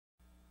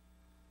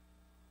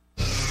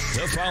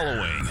The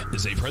following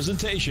is a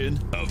presentation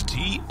of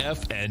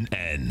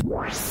TFNN.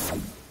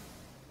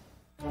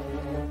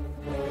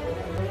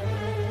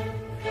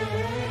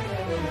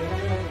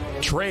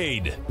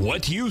 Trade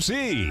what you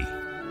see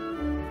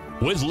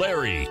with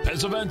Larry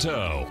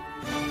Pesavento.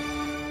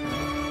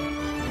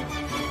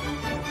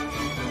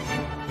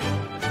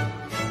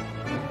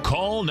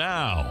 Call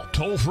now,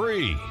 toll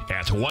free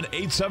at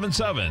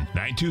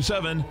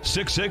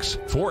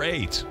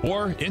 1-877-927-6648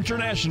 or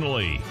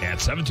internationally at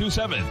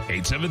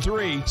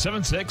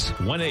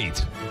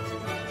 727-873-7618.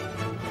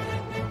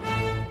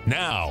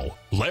 Now,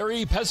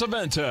 Larry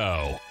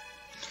Pesavento.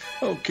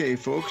 Okay,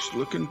 folks,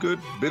 looking good.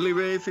 Billy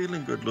Ray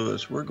feeling good,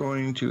 Lewis. We're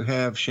going to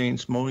have Shane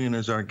Smolian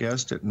as our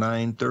guest at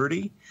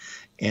 9:30.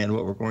 And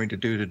what we're going to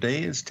do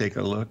today is take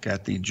a look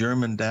at the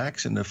German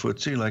DAX and the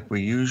FTSE like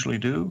we usually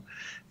do.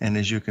 And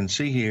as you can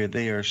see here,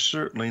 they are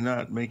certainly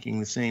not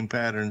making the same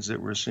patterns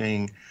that we're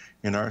seeing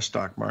in our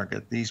stock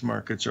market. These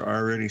markets are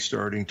already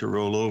starting to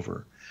roll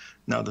over.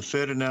 Now, the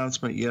Fed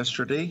announcement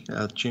yesterday,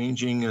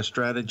 changing a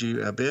strategy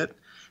a bit.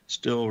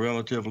 Still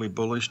relatively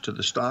bullish to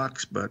the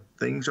stocks, but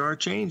things are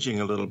changing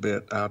a little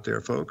bit out there,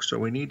 folks, so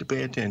we need to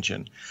pay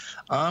attention.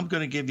 I'm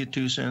going to give you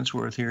 2 cents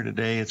worth here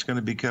today. It's going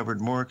to be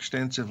covered more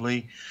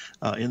extensively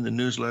in the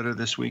newsletter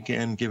this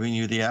weekend, giving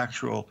you the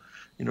actual,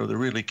 the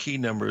really key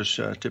numbers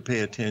to pay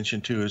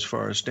attention to as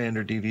far as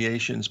standard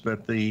deviations.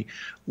 But the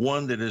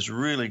one that is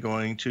really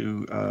going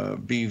to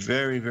be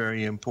very,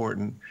 very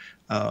important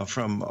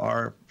from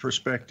our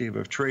perspective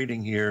of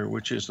trading here,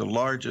 which is the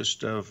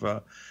largest of,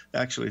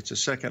 actually it's the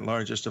second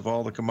largest of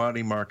all the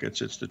commodity markets.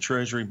 It's the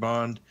Treasury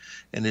bond.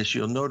 And as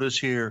you'll notice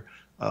here,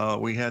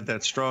 we had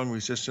that strong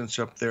resistance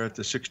up there at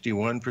the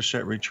 61%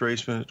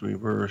 retracement. We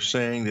were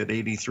saying that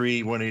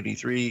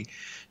 183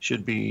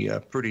 should be a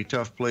pretty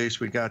tough place.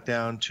 We got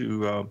down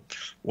to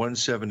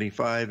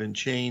 175 and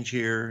change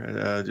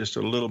here, just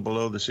a little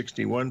below the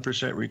 61%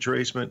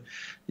 retracement.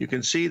 You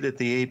can see that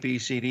the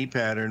ABCD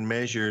pattern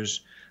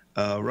measures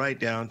right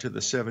down to the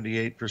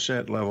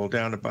 78% level,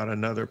 down about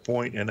another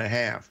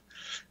 1.5.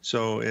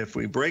 So if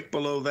we break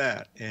below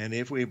that,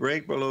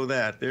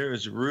 there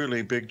is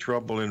really big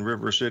trouble in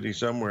River City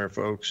somewhere,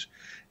 folks.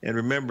 And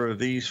remember,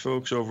 these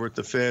folks over at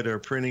the Fed are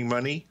printing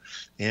money,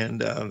 and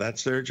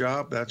that's their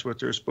job. That's what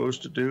they're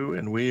supposed to do.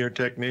 And we are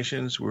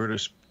technicians. We're to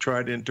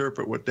try to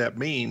interpret what that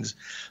means.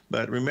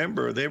 But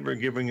remember, they were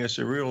giving us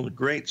a real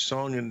great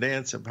song and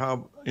dance of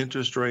how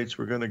interest rates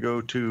were going to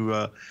go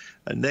to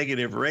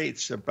negative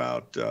rates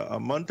about a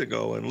month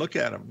ago. And look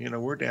at them.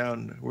 We're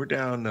down.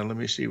 Let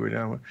me see. We're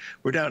down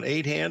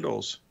 8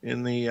 handles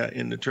in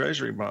the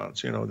Treasury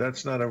bonds.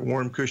 That's not a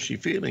warm, cushy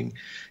feeling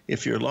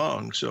if you're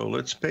long. So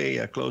let's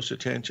pay close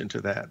attention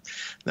to that.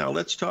 Now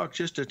let's talk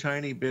just a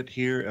tiny bit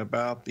here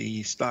about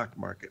the stock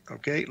market.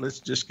 Okay, let's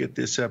just get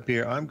this up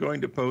here. I'm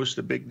going to post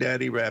the Big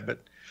Daddy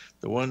Rabbit,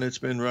 the one that's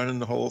been running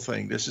the whole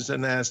thing. This is the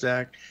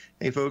NASDAQ.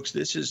 Hey folks,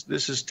 this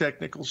is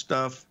technical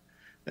stuff,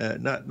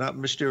 not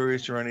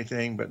mysterious or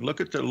anything, but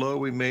look at the low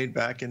we made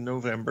back in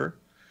November.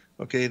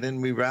 Okay,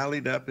 then we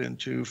rallied up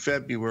into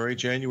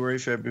January,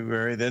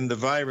 February, then the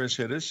virus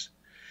hit us.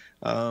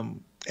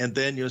 And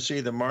then you'll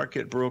see the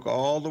market broke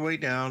all the way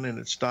down, and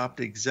it stopped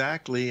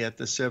exactly at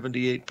the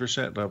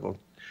 78% level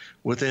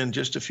within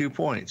just a few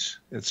points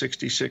at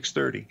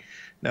 66.30.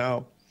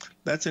 Now,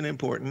 that's an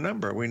important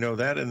number. We know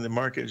that, and the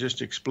market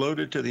just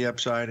exploded to the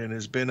upside and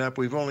has been up.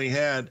 We've only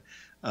had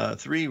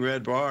 3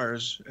 red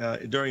bars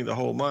during the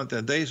whole month,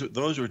 and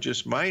those were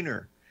just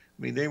minor.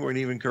 I mean, they weren't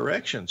even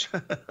corrections.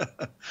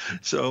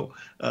 So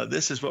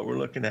this is what we're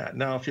looking at.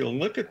 Now, if you'll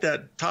look at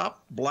that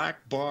top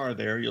black bar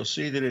there, you'll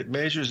see that it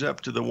measures up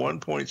to the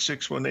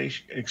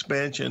 1.61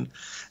 expansion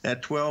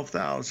at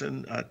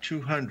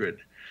 12,200.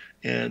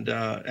 And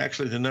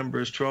actually, the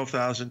number is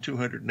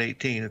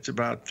 12,218. It's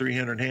about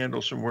 300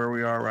 handles from where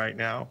we are right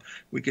now.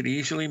 We could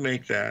easily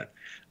make that.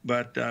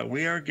 But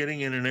we are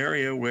getting in an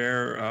area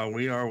where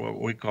we are what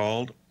we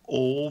called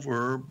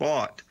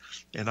overbought.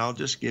 And I'll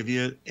just give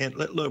you, and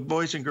look,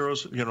 boys and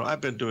girls,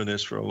 I've been doing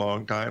this for a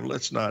long time.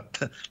 Let's not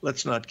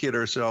kid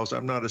ourselves.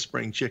 I'm not a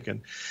spring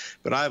chicken,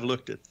 but I've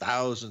looked at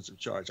thousands of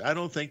charts. I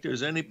don't think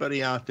there's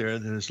anybody out there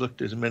that has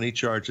looked at as many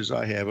charts as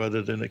I have,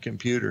 other than a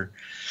computer.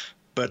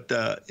 But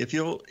if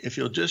you'll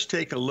just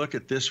take a look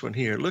at this one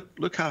here,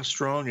 look how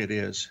strong it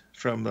is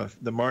from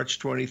the March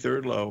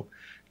 23rd low,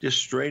 just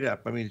straight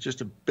up. I mean, it's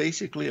just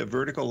basically a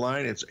vertical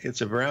line.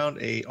 It's around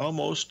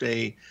almost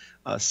a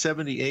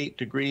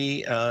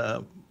 78-degree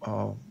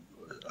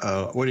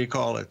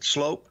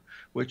slope,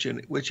 which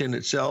in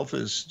itself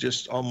is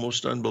just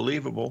almost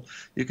unbelievable.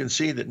 You can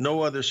see that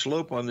no other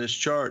slope on this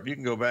chart, you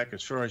can go back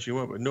as far as you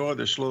want, but no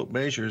other slope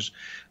measures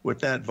with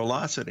that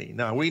velocity.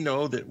 Now, we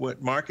know that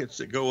markets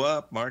that go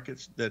up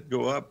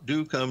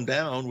do come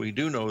down. We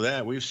do know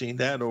that. We've seen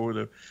that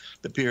over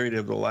the period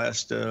of the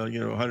last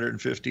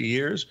 150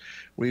 years.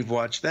 We've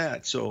watched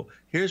that. So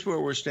here's where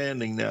we're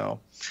standing now.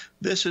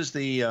 This is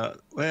the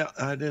well,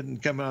 I didn't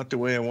come out the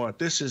way I want.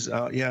 This is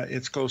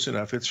it's close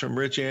enough. It's from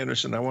Rich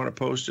Anderson. I want to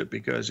post it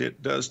because it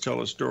it does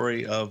tell a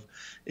story of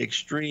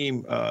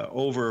extreme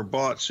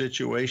overbought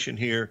situation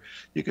here.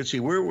 You can see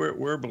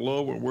we're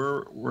below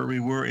where we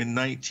were in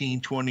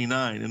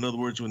 1929. In other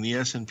words, when the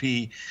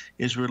S&P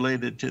is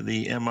related to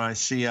the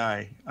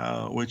MICI,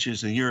 which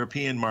is the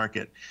European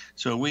market.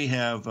 So we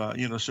have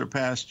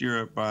surpassed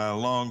Europe by a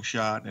long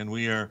shot, and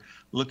we are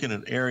looking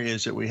at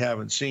areas that we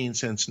haven't seen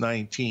since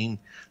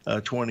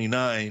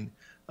 1929.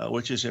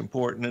 Which is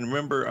important. And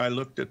remember, I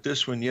looked at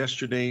this one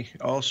yesterday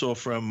also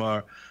from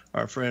our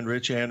friend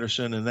Rich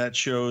Anderson, and that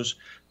shows,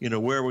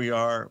 where we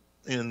are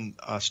in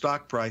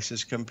stock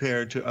prices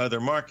compared to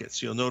other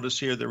markets. You'll notice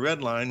here the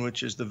red line,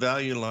 which is the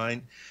value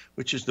line,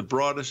 which is the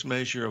broadest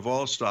measure of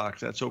all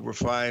stocks. That's over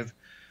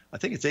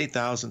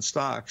 8,000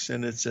 stocks,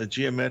 and it's a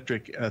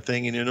geometric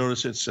thing, and you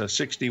notice it's a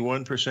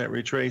 61%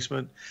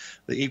 retracement.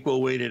 The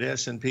equal weighted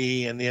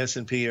S&P and the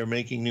S&P are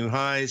making new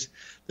highs.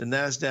 The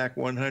NASDAQ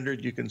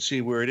 100, you can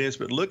see where it is,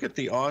 but look at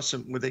the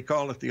awesome, what they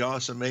call it, the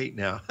awesome 8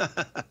 now.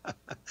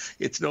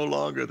 It's no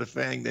longer the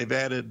FANG. They've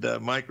added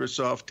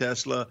Microsoft,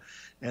 Tesla,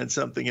 and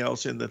something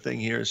else in the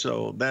thing here.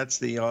 So that's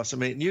the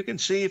awesome 8. And you can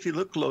see, if you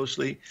look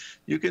closely,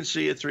 you can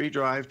see a 3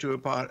 drive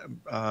to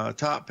a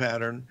top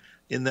pattern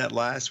in that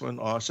last one,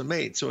 awesome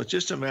 8. So it's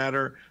just a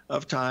matter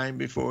of time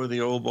before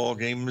the old ball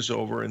game is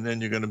over, and then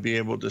you're going to be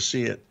able to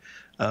see it,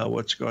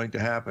 what's going to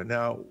happen.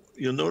 Now,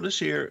 you'll notice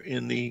here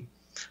in the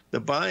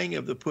buying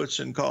of the puts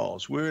and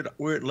calls, we're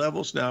at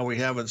levels now we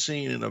haven't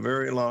seen in a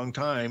very long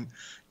time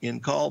in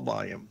call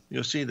volume.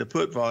 You'll see the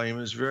put volume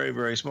is very,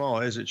 very small,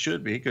 as it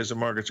should be, because the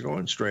market's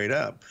going straight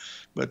up.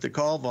 But the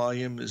call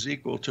volume is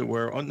equal to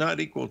not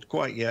equal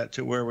quite yet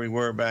to where we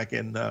were back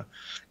in 08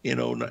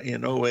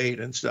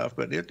 and stuff,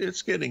 but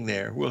it's getting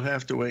there. We'll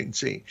have to wait and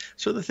see.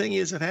 So the thing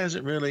is, it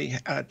hasn't really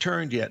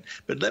turned yet.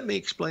 But let me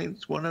explain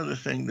one other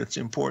thing that's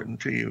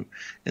important to you,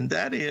 and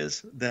that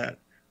is that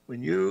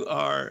when you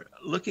are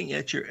looking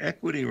at your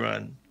equity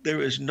run,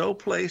 there is no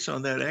place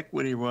on that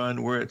equity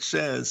run where it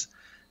says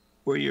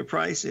where your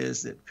price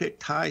is that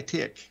picked high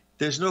tick.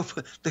 There's no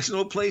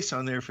place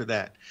on there for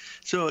that.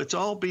 So it's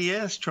all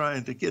BS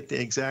trying to get the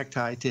exact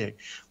high tick.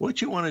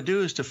 What you want to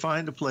do is to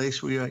find a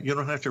place where you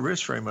don't have to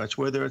risk very much,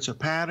 whether it's a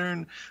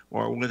pattern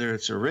or whether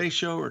it's a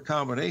ratio or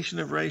combination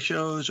of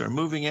ratios or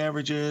moving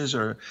averages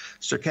or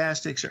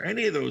stochastics or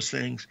any of those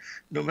things.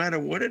 No matter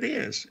what it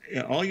is,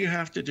 all you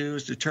have to do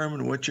is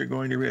determine what you're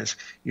going to risk.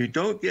 You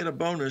don't get a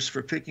bonus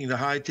for picking the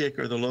high tick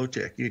or the low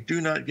tick. You do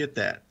not get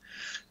that.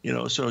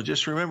 So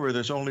just remember,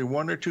 there's only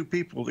 1 or 2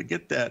 people that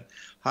get that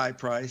high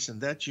price, and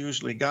that's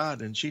usually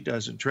God, and she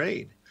doesn't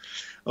trade.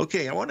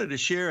 Okay, I wanted to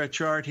share a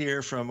chart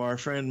here from our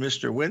friend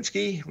Mr.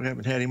 Winsky. We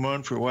haven't had him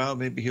on for a while.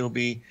 Maybe he'll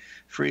be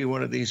free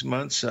one of these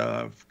months.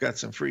 I've got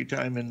some free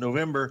time in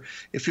November.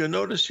 If you'll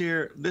notice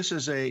here, this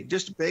is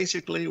just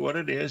basically what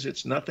it is.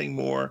 It's nothing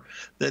more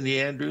than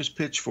the Andrews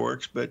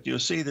pitchforks, but you'll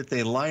see that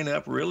they line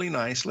up really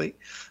nicely.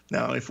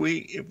 Now, if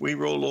we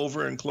roll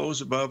over and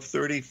close above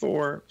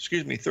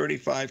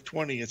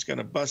 35.20, it's going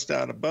to bust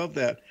out above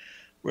that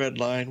red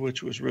line,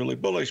 which was really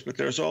bullish, but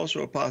there's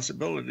also a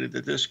possibility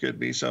that this could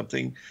be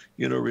something,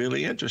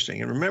 really interesting.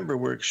 And remember,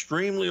 we're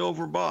extremely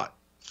overbought.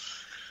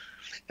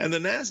 And the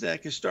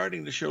NASDAQ is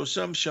starting to show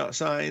some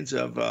signs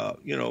of,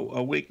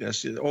 a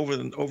weakness.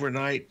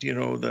 Overnight,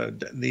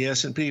 the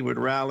S&P would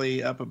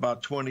rally up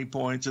about 20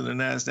 points, and the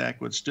NASDAQ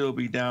would still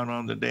be down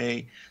on the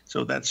day.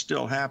 So that's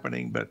still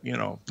happening, but,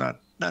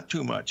 not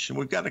too much. And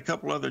we've got a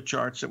couple other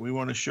charts that we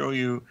want to show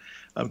you.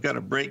 I've got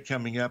a break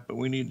coming up, but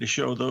we need to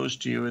show those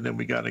to you, and then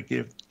we got to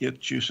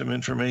get you some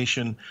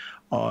information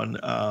on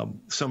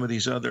some of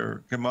these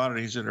other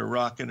commodities that are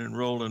rocking and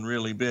rolling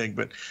really big.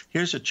 But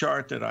here's a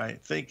chart that I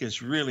think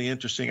is really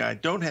interesting. I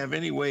don't have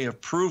any way of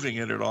proving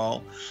it at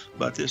all,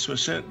 but this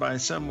was sent by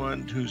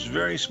someone who's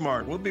very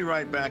smart. We'll be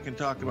right back and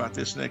talk about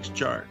this next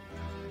chart.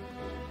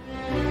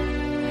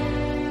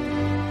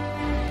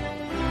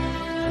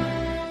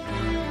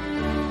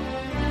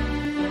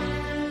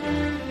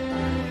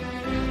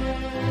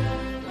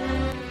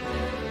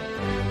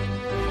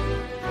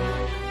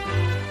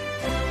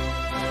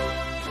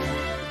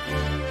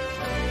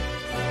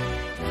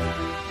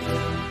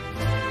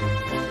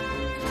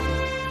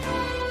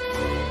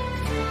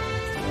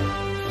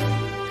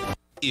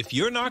 If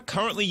you're not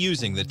currently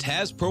using the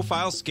TAS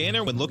Profile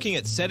Scanner when looking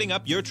at setting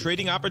up your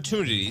trading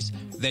opportunities,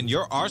 then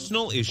your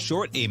arsenal is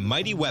short a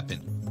mighty weapon.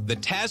 The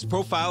TAS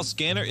Profile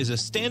Scanner is a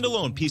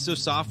standalone piece of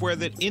software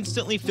that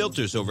instantly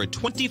filters over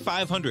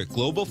 2,500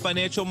 global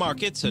financial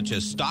markets such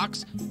as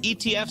stocks,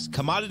 ETFs,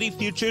 commodity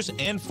futures,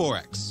 and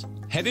Forex.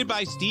 Headed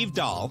by Steve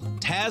Dahl,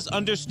 TAS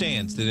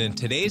understands that in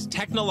today's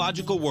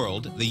technological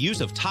world, the use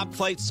of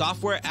top-flight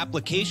software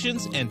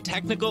applications and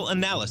technical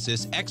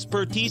analysis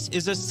expertise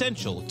is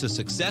essential to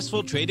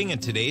successful trading in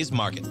today's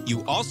market.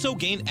 You also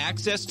gain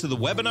access to the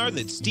webinar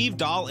that Steve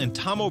Dahl and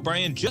Tom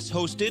O'Brien just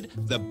hosted,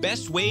 The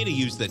Best Way to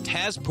Use the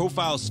TAS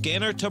Profile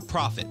Scanner to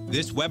Profit.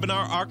 This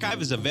webinar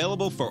archive is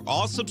available for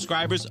all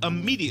subscribers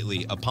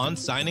immediately upon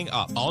signing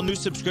up. All new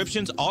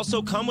subscriptions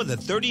also come with a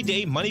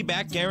 30-day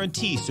money-back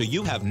guarantee, so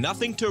you have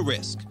nothing to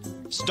risk.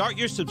 Start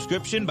your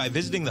subscription by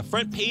visiting the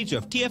front page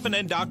of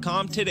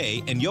TFNN.com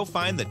today, and you'll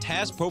find the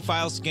TAS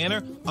Profile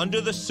Scanner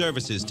under the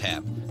Services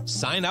tab.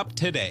 Sign up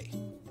today.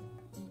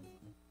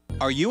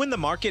 Are you in the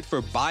market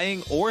for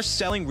buying or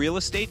selling real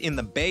estate in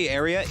the Bay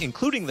Area,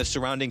 including the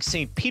surrounding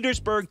St.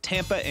 Petersburg,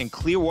 Tampa, and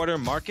Clearwater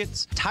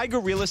markets? Tiger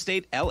Real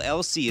Estate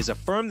LLC is a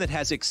firm that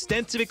has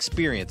extensive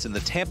experience in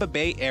the Tampa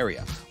Bay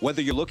area.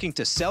 Whether you're looking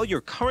to sell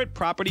your current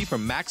property for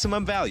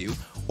maximum value,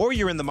 or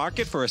you're in the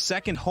market for a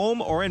second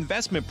home or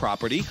investment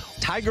property,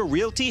 Tiger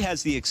Realty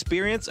has the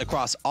experience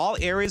across all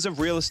areas of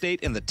real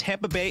estate in the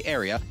Tampa Bay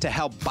area to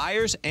help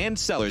buyers and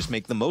sellers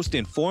make the most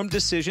informed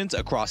decisions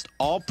across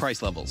all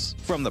price levels.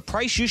 From the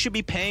price you should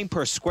be paying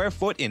per square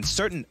foot in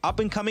certain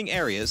up-and-coming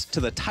areas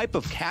to the type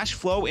of cash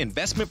flow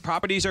investment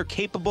properties are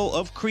capable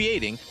of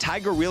creating,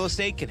 Tiger Real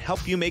Estate can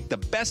help you make the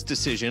best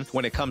decision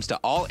when it comes to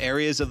all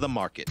areas of the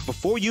market.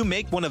 Before you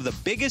make one of the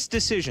biggest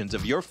decisions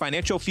of your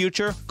financial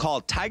future,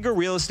 call Tiger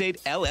Real Estate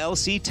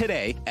LLC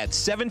today at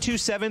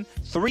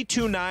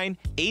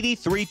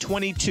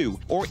 727-329-8322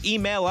 or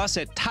email us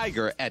at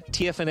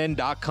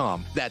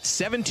tiger@tfnn.com. That's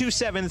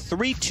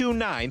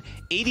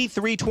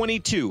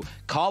 727-329-8322.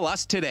 Call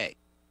us today.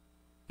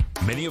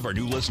 Many of our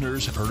new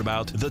listeners have heard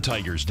about The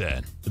Tiger's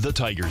Den. The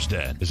Tiger's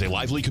Den is a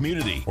lively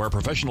community where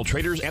professional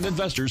traders and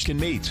investors can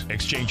meet,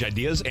 exchange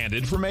ideas and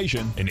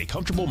information in a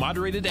comfortable,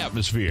 moderated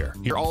atmosphere.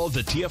 Hear all of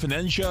the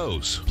TFNN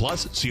shows,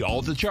 plus see all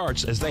of the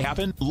charts as they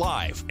happen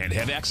live and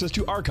have access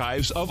to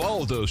archives of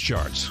all of those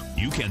charts.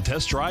 You can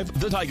test drive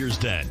The Tiger's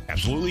Den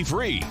absolutely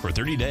free for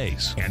 30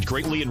 days and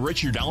greatly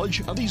enrich your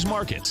knowledge of these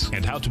markets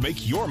and how to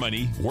make your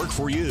money work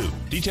for you.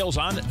 Details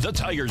on The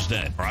Tiger's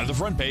Den are on the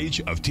front page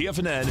of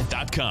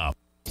TFNN.com.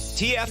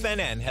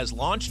 TFNN has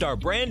launched our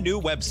brand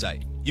new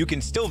website. You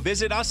can still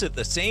visit us at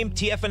the same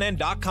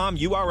TFNN.com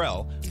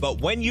URL, but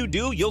when you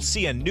do, you'll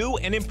see a new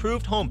and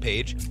improved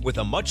homepage with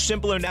a much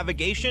simpler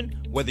navigation,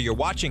 whether you're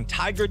watching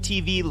Tiger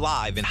TV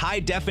live in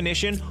high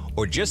definition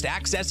or just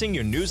accessing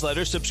your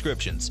newsletter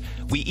subscriptions.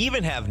 We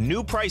even have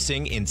new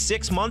pricing in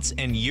 6 months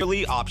and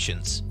yearly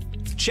options.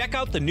 Check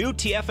out the new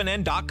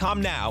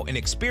TFNN.com now and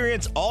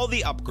experience all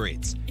the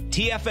upgrades.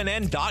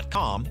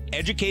 TFNN.com,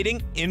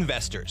 educating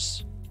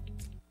investors.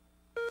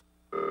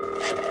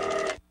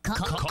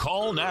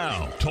 Call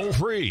now, toll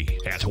free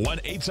at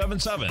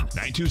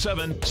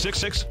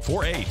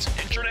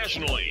 1-877-927-6648.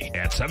 Internationally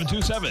at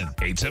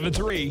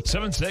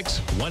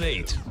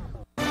 727-873-7618.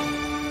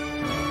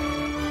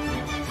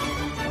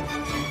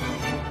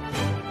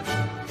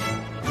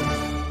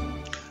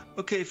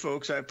 Okay,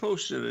 folks, I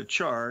posted a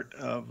chart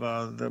of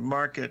the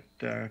market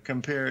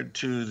compared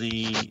to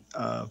the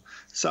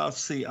South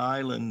Sea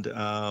Island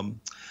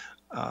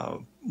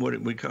what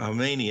we call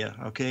mania,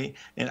 okay?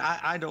 And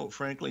I don't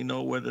frankly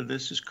know whether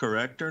this is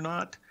correct or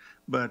not,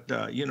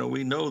 but, you know,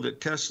 we know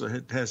that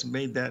Tesla has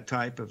made that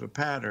type of a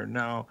pattern.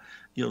 Now,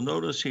 you'll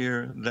notice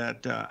here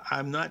that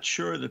I'm not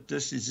sure that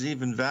this is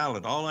even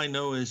valid. All I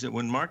know is that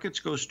when markets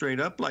go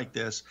straight up like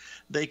this,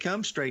 they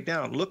come straight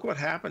down. Look what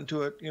happened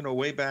to it, you know,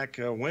 way back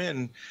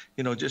when,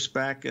 you know, just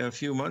back a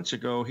few months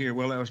ago here.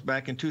 Well, that was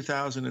back in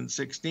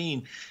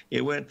 2016.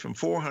 It went from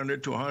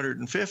 400 to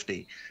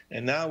 150.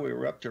 And now we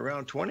were up to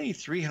around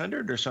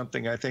 2,300 or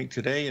something, I think,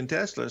 today in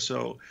Tesla.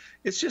 So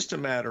it's just a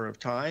matter of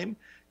time.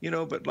 You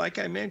know, but like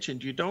I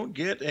mentioned, you don't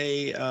get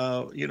a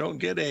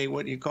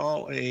what you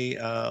call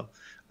a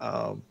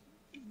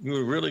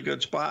really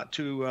good spot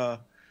to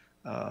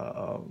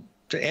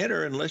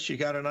enter unless you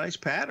got a nice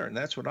pattern.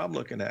 That's what I'm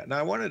looking at. Now,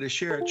 I wanted to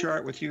share a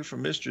chart with you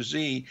from Mr.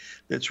 Z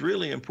that's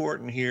really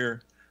important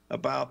here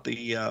about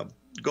the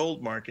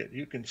gold market.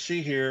 You can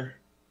see here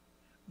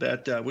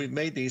that we've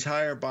made these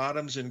higher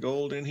bottoms in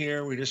gold in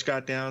here. We just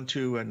got down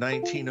to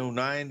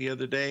 1909 the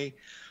other day.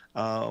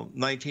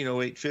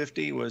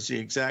 1908.50 was the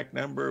exact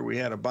number. We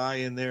had a buy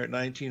in there at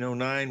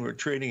 1909. We're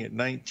trading at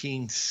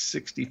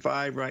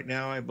 1965 right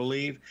now, I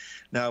believe.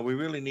 Now, we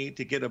really need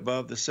to get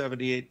above the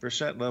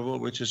 78% level,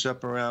 which is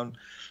up around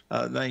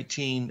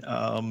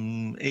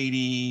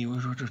 1980.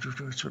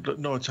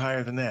 No, it's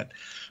higher than that.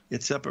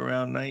 It's up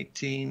around it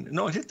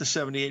hit the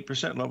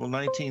 78% level,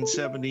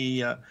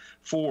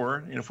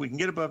 1974. And if we can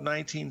get above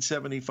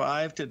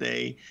 1975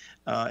 today,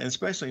 and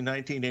especially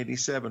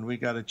 1987, we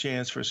got a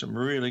chance for some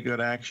really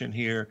good action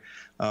here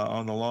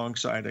on the long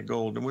side of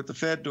gold. And with the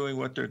Fed doing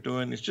what they're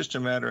doing, it's just a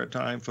matter of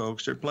time,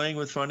 folks. They're playing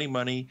with funny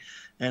money,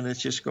 and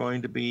it's just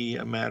going to be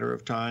a matter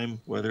of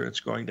time whether it's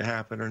going to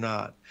happen or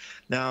not.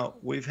 Now,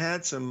 we've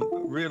had some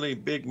really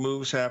big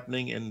moves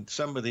happening in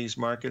some of these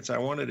markets. I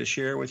wanted to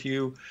share with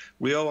you.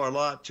 We owe a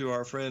lot to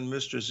our friend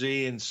Mr.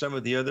 Z and some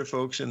of the other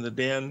folks in the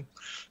den,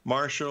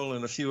 Marshall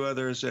and a few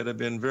others that have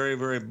been very,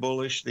 very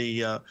bullish.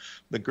 The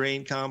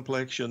grain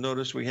complex, you'll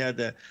notice we had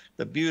the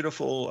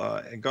beautiful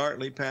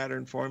Gartley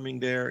pattern forming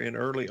there in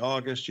early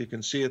August. You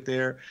can see it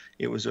there.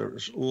 It was a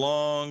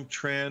long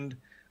trend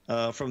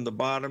from the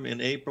bottom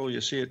in April.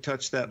 You see it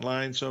touch that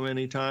line so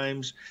many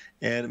times,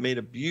 and it made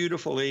a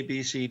beautiful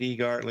ABCD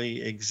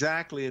Gartley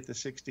exactly at the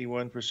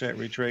 61%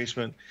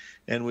 retracement,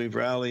 and we've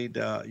rallied,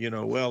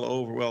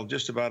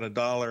 just about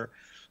 $1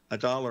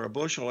 $1 a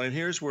bushel. And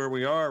here's where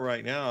we are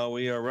right now.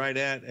 We are right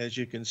at, as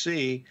you can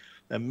see,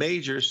 a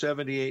major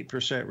 78%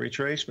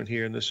 retracement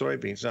here in the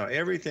soybeans. Now,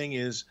 everything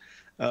is,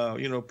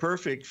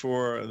 perfect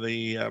for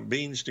the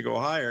beans to go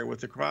higher with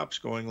the crops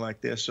going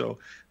like this. So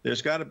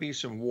there's got to be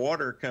some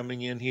water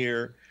coming in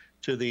here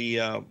to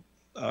the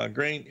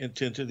grain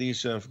into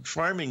these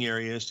farming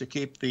areas to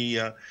keep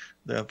the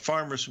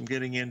farmers from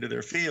getting into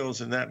their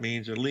fields, and that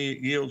means the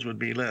yields would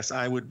be less,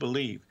 I would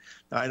believe.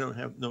 I don't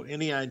have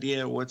any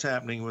idea what's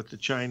happening with the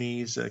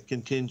Chinese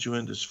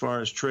contingent as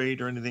far as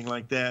trade or anything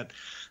like that,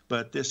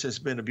 but this has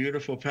been a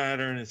beautiful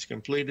pattern. It's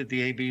completed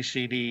the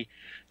ABCD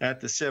at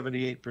the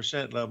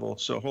 78% level.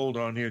 So hold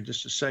on here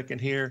just a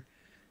second here.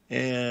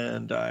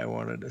 And I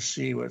wanted to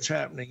see what's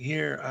happening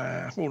here.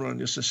 Hold on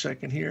just a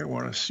second here. I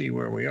want to see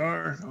where we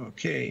are.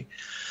 Okay.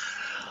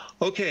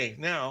 Okay,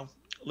 now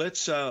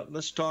let's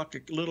talk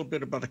a little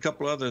bit about a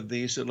couple other of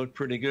these that look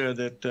pretty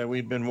good that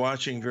we've been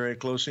watching very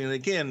closely. And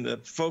again, the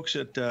folks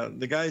at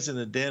the guys in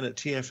the den at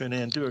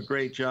TFNN do a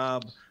great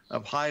job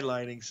of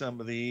highlighting some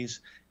of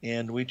these,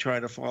 and we try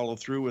to follow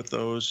through with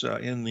those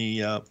in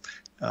the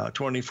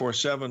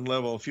 24/7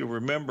 level. If you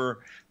remember,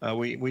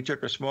 we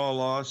took a small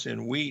loss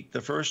in wheat the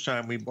first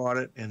time we bought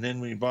it, and then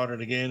we bought it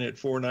again at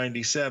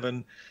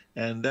 4.97,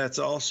 and that's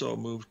also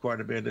moved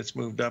quite a bit. It's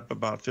moved up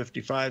about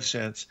 55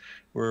 cents.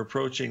 We're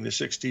approaching the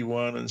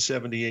 61 and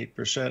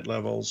 78%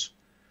 levels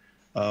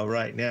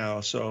right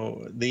now.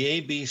 So the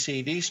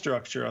ABCD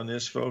structure on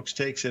this, folks,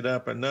 takes it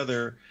up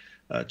another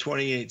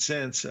 28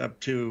 cents up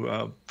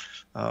to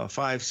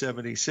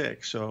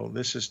 5.76. So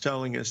this is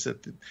telling us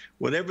that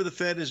whatever the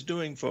Fed is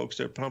doing, folks,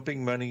 they're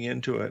pumping money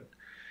into it.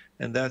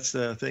 And that's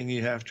the thing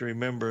you have to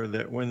remember,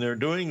 that when they're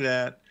doing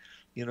that,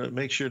 it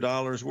makes your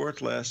dollar's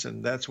worth less.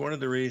 And that's one of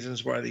the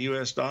reasons why the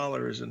U.S.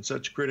 dollar is in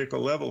such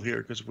critical level here,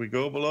 because if we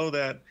go below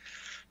that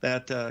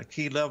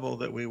key level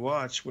that we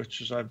watch,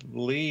 which is, I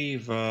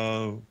believe,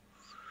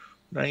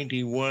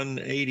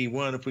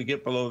 91.81. If we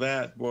get below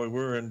that, boy,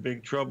 we're in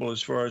big trouble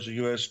as far as the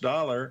U.S.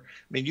 dollar. I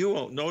mean, you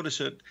won't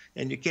notice it,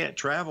 and you can't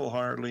travel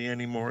hardly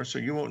anymore, so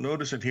you won't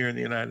notice it here in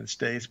the United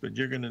States, but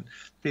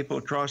people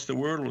across the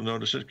world will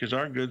notice it, because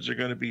our goods are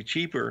going to be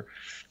cheaper,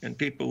 and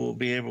people will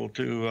be able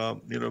to,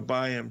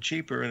 buy them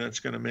cheaper, and it's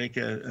going to make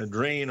a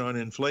drain on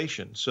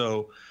inflation.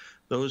 So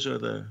those are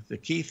the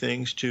key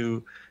things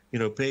to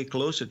pay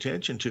close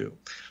attention to.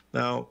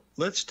 Now,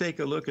 let's take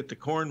a look at the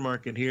corn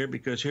market here,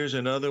 because here's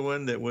another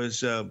one that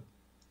was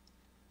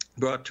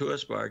brought to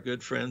us by our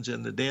good friends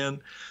in the den.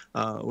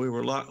 We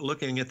were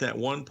looking at that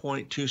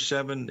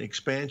 1.27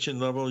 expansion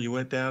level. You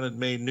went down and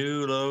made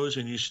new lows,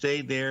 and you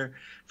stayed there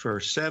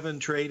for 7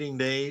 trading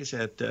days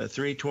at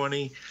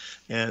 320,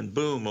 and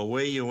boom,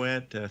 away you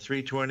went.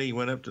 320, you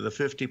went up to the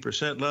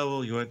 50%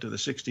 level. You went to the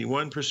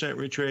 61%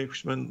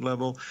 retracement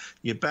level.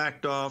 You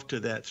backed off to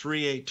that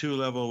 382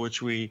 level,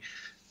 which we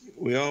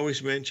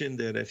always mentioned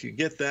that if you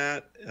get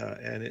that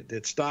and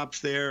it stops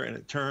there and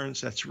it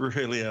turns, that's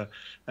really a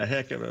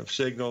heck of a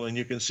signal. And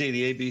you can see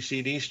the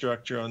ABCD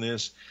structure on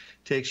this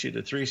takes you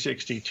to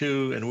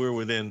 362, and we're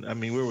within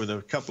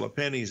a couple of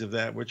pennies of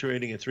that. We're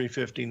trading at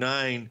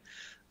 359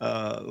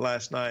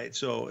 last night.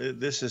 So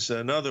this is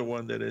another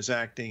one that is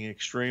acting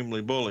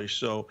extremely bullish.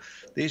 So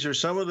these are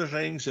some of the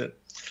things that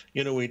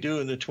we do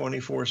in the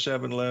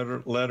 24/7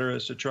 letter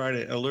is to try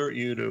to alert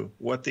you to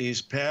what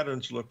these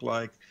patterns look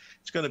like.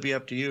 It's going to be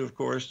up to you, of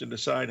course, to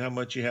decide how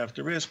much you have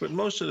to risk, but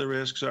most of the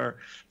risks are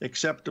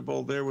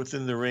acceptable. They're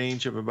within the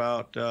range of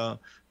about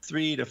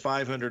 $300 to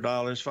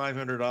 $500.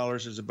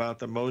 $500 is about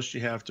the most you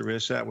have to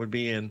risk. That would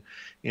be in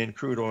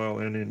crude oil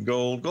and in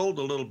gold. Gold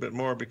a little bit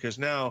more, because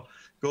now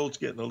gold's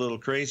getting a little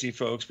crazy,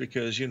 folks,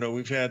 because,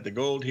 we've had the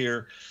gold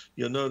here.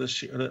 You'll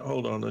notice,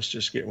 hold on, let's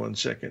just get 1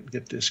 second,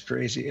 get this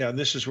crazy. Yeah,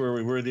 this is where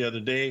we were the other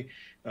day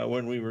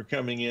when we were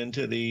coming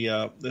into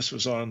the, this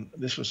was on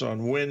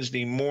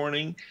Wednesday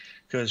morning,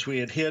 because we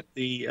had hit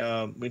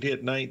we'd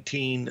hit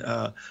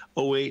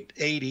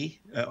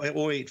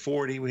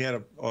 08.40. We had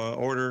an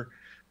order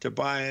to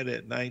buy it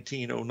at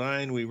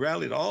 1909. We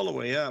rallied all the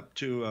way up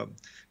to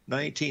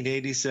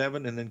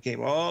 1987, and then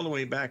came all the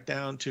way back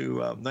down to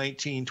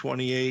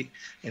 1928,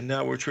 and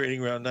now we're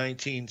trading around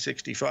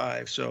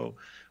 1965. So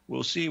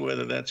we'll see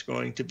whether that's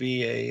going to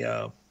be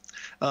a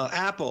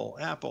Apple.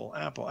 I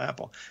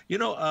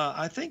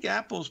think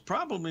Apple's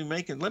probably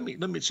making. Let me.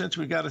 Since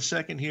we got a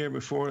second here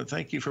before,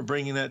 thank you for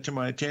bringing that to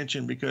my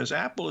attention, because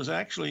Apple is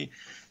actually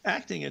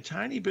acting a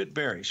tiny bit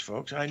bearish,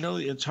 folks. I know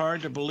it's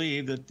hard to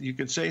believe that you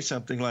could say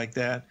something like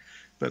that,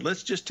 but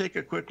let's just take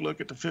a quick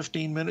look at the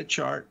 15-minute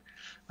chart.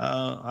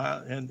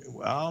 And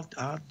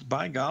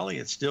by golly,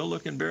 it's still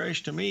looking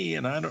bearish to me,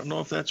 and I don't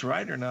know if that's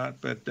right or not,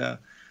 but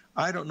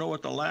I don't know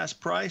what the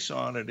last price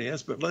on it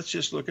is, but let's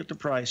just look at the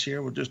price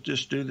here. We'll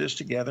just do this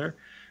together,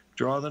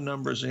 draw the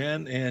numbers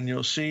in, and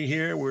you'll see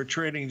here we're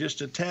trading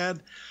just a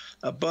tad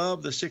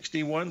above the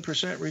 61%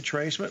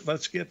 retracement.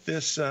 Let's get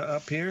this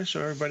up here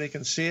so everybody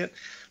can see it.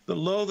 The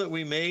low that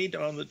we made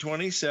on the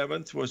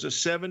 27th was a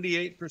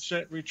 78%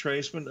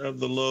 retracement of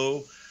the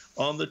low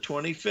on the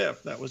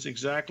 25th. That was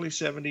exactly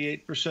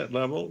 78%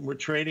 level. We're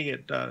trading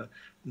at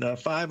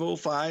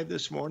 505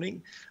 this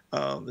morning. The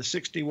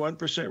 61%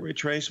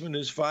 retracement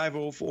is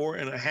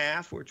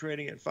 504.5. We're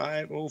trading at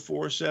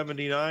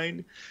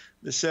 504.79.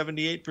 The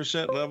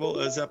 78% level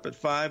is up at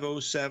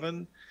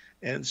 507.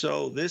 And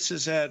so this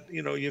is at,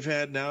 you've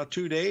had now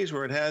 2 days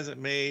where it hasn't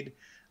made,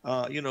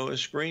 a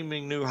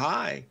screaming new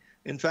high.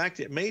 In fact,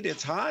 it made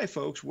its high,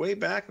 folks, way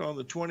back on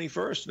the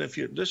 21st. And if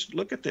you just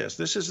look at this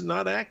is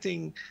not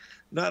acting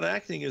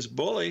as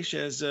bullish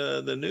as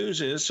the news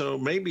is. So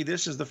maybe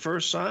this is the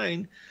first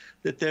sign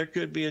that there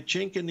could be a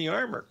chink in the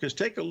armor. Because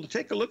take a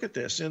look at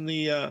this in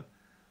the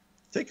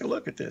take a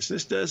look at this.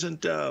 This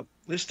doesn't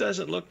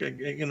look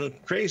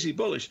crazy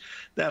bullish.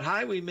 That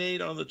high we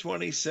made on the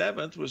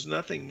 27th was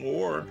nothing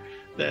more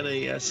than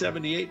a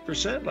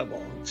 78%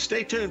 level.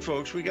 Stay tuned,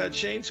 folks. We got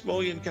Shane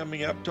Smolian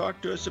coming up.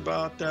 Talk to us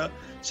about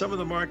some of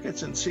the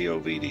markets and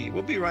COVD.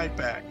 We'll be right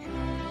back.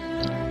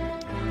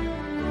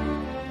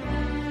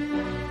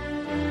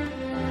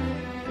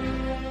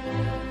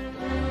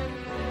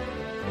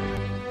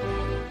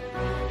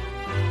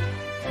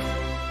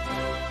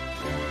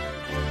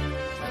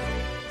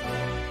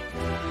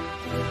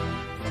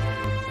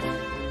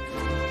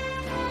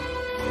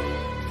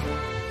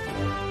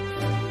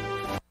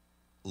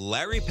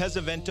 Larry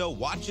Pesavento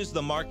watches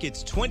the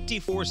markets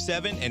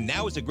 24/7, and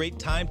now is a great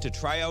time to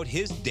try out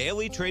his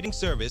daily trading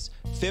service,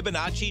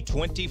 Fibonacci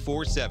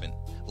 24/7.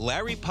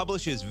 Larry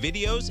publishes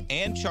videos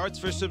and charts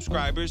for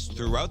subscribers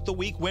throughout the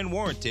week when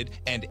warranted,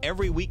 and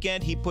every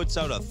weekend he puts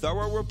out a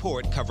thorough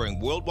report covering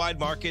worldwide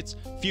markets,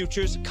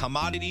 futures,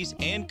 commodities,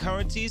 and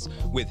currencies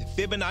with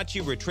Fibonacci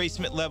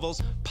retracement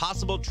levels,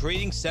 possible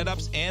trading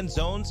setups and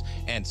zones,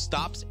 and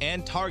stops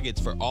and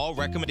targets for all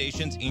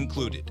recommendations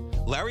included.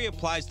 Larry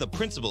applies the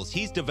principles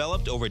he's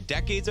developed over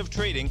decades of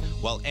trading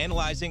while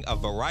analyzing a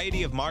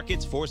variety of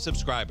markets for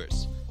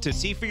subscribers. To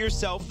see for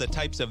yourself the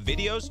types of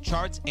videos,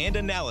 charts, and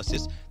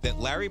analysis that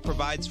Larry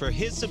provides for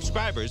his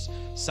subscribers,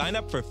 sign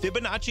up for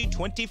Fibonacci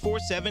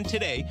 24/7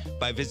 today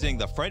by visiting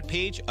the front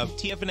page of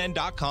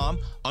TFNN.com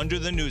under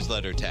the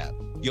newsletter tab.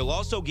 You'll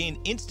also gain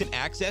instant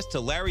access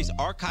to Larry's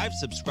archived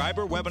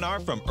subscriber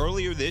webinar from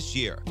earlier this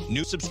year.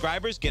 New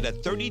subscribers get a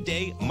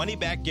 30-day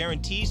money-back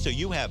guarantee, so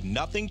you have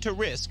nothing to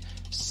risk.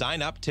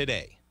 Sign up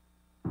today.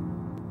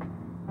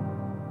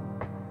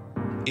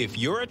 If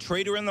you're a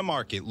trader in the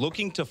market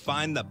looking to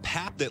find the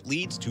path that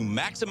leads to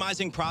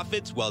maximizing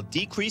profits while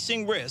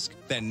decreasing risk,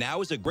 then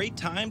now is a great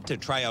time to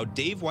try out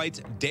Dave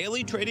White's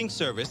daily trading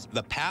service,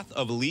 The Path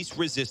of Least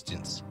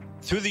Resistance.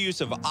 Through the use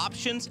of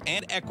options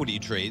and equity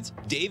trades,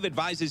 Dave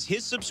advises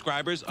his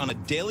subscribers on a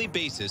daily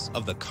basis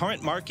of the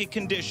current market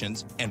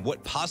conditions and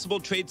what possible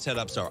trade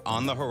setups are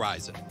on the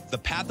horizon. The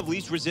Path of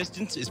Least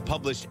Resistance is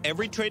published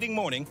every trading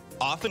morning,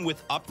 often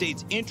with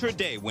updates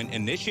intraday when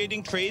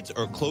initiating trades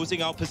or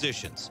closing out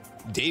positions.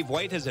 Dave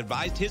White has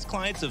advised his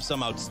clients of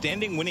some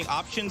outstanding winning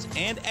options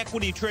and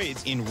equity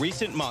trades in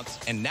recent months,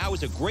 and now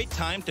is a great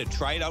time to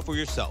try it out for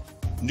yourself.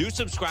 New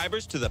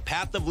subscribers to the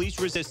Path of Least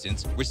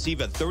Resistance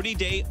receive a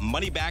 30-day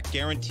money-back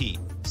guarantee.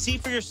 See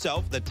for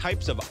yourself the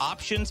types of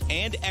options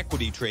and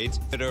equity trades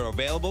that are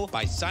available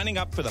by signing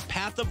up for the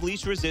Path of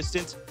Least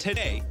Resistance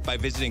today by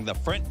visiting the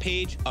front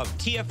page of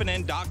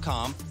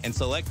TFNN.com and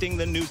selecting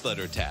the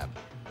newsletter tab.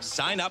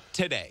 Sign up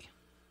today.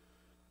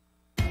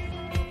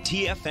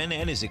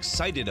 TFNN is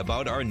excited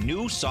about our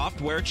new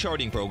software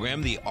charting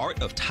program, The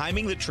Art of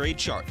Timing the Trade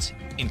Charts.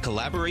 In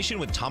collaboration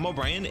with Tom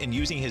O'Brien and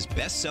using his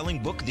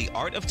best-selling book, The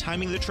Art of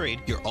Timing the Trade,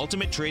 Your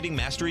Ultimate Trading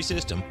Mastery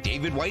System,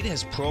 David White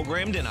has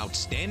programmed an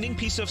outstanding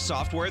piece of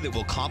software that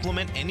will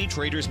complement any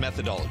trader's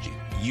methodology.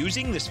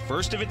 Using this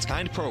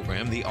first-of-its-kind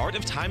program, The Art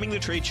of Timing the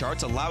Trade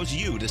Charts allows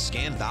you to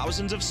scan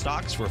thousands of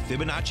stocks for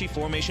Fibonacci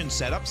formation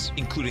setups,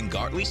 including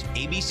Gartley's,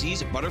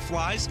 ABC's,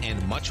 butterflies,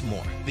 and much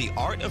more. The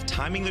Art of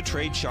Timing the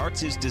Trade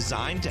Charts is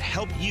designed to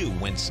help you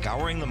when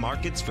scouring the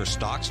markets for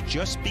stocks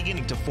just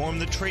beginning to form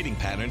the trading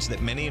patterns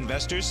that many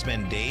investors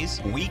spend days,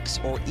 weeks,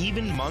 or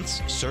even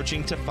months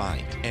searching to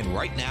find. And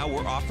right now,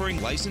 we're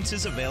offering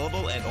licenses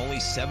available at only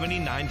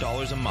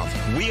 $79 a month.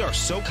 We are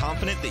so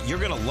confident that you're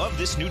going to love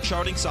this new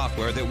charting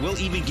software that will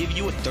even give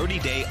you a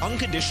 30-day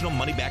unconditional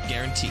money-back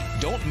guarantee.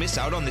 Don't miss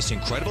out on this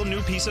incredible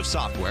new piece of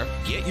software.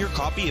 Get your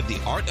copy of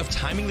The Art of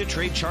Timing the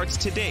Trade Charts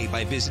today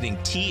by visiting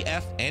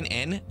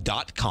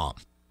TFNN.com.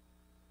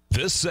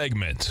 This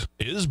segment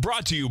is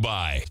brought to you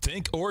by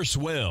Think or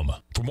Swim.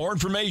 For more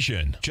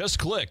information, just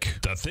click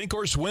the Think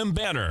or Swim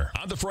banner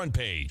on the front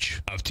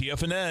page of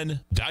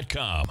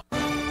TFNN.com.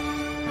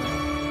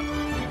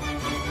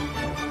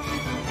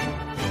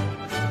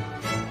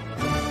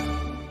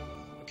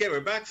 Okay,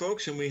 we're back,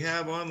 folks, and we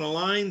have on the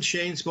line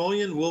Shane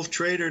Smolian,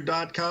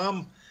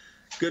 wolftrader.com.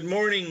 Good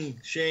morning,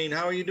 Shane.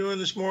 How are you doing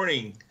this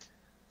morning?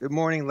 Good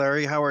morning,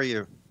 Larry. How are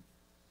you?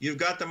 You've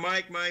got the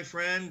mic, my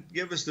friend.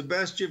 Give us the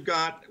best you've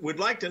got. Would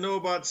like to know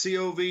about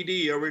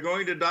COVD. Are we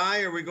going to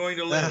die or are we going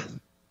to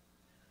live?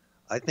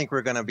 I think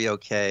we're going to be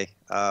okay.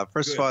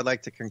 First of all, I'd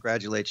like to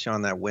congratulate you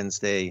on that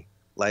Wednesday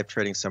live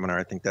trading seminar.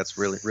 I think that's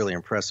really, really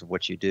impressive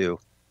what you do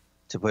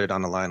to put it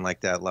on the line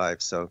like that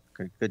live. So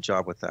good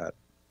job with that.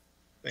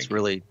 It's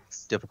really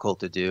difficult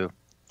to do.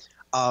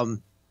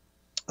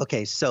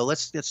 Okay, so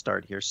let's get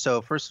started here.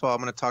 So first of all,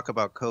 I'm going to talk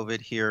about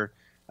COVID here.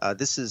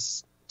 This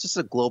is just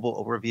a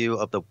global overview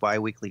of the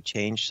biweekly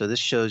change. So this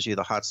shows you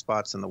the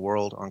hotspots in the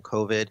world on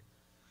COVID.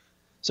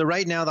 So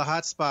right now, the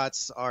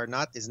hotspots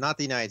is not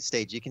the United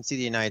States. You can see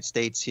the United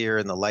States here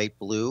in the light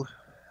blue.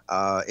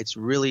 It's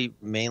really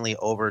mainly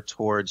over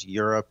towards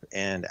Europe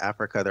and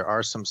Africa. There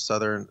are some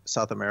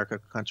South America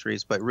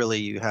countries, but really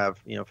you have,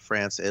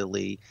 France,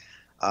 Italy,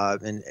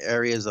 and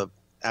areas of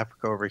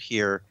Africa over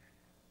here.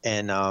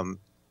 And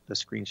the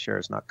screen share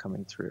is not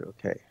coming through.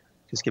 Okay,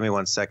 just give me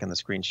 1 second. The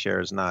screen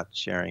share is not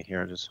sharing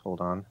here. Just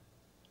hold on.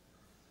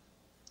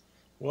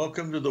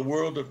 Welcome to the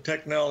world of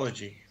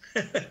technology.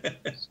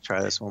 Let's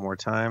try this one more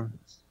time.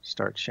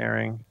 Start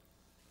sharing.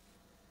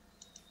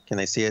 Can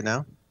they see it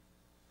now?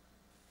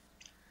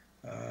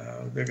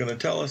 They're going to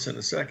tell us in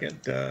a second.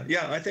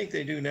 Yeah, I think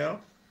they do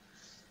now.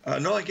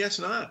 No, I guess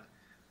not.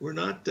 We're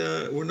not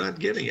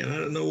getting it. I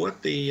don't know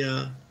what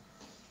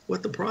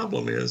the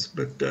problem is,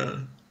 but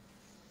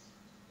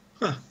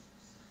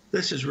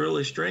this is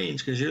really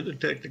strange because you're the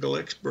technical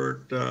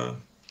expert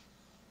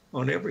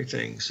on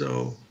everything.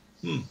 So,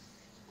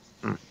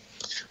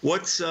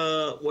 what's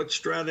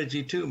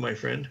strategy 2, my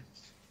friend?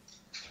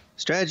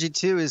 Strategy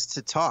 2 is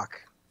to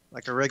talk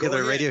like a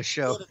regular radio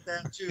show. Go to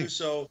that too.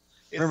 So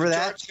if Remember the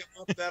that? charts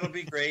come up, that'll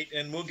be great,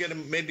 and we'll get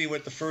them maybe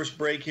with the first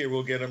break here.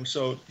 We'll get them.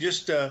 So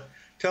just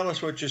tell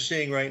us what you're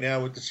seeing right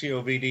now with the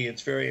COVD.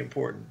 It's very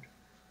important.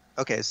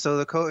 Okay, so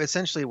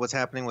essentially what's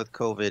happening with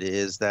COVID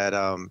is that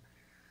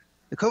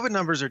the COVID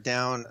numbers are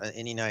down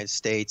in the United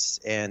States,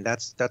 and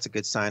that's a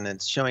good sign. And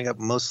it's showing up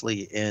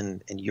mostly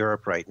in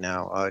Europe right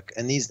now.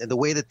 And the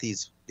way that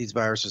these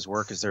viruses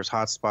work is there's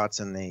hot spots,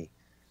 and they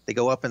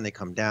go up and they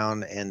come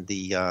down. And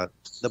the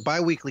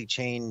biweekly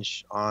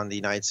change on the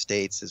United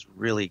States is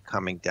really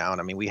coming down.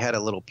 I mean, we had a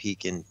little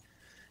peak in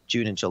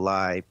June and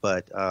July,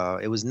 but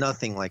it was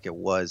nothing like it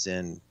was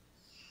in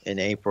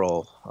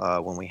April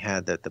when we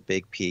had the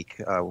big peak.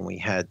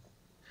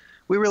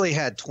 We really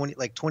had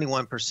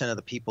 21% of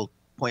the people.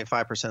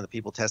 0.5% of the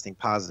people testing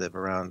positive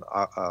around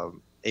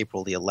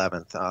April the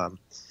 11th.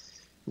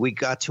 We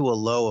got to a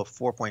low of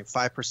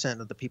 4.5%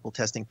 of the people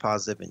testing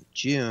positive in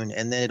June,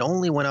 and then it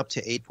only went up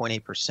to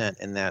 8.8%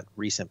 in that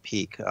recent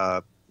peak.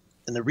 And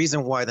the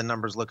reason why the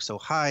numbers look so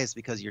high is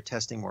because you're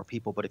testing more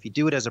people. But if you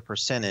do it as a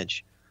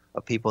percentage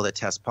of people that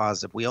test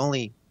positive, we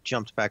only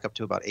jumped back up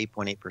to about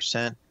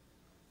 8.8%.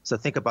 So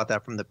think about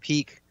that from the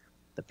peak.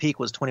 The peak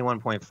was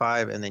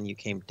 21.5, and then you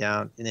came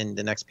down, and then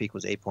the next peak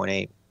was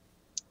 8.8.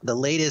 The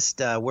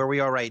latest, where we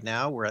are right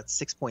now, we're at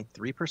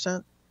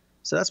 6.3%.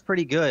 So that's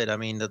pretty good. I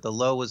mean, the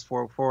low was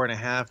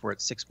 4.5. We're at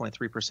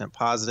 6.3%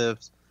 positive.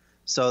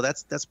 So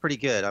that's pretty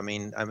good. I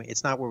mean,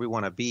 it's not where we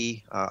want to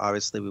be.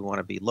 Obviously, we want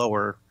to be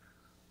lower,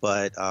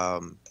 but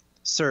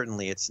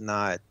certainly it's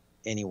not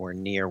anywhere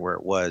near where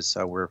it was.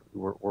 We're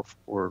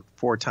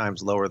 4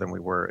 times lower than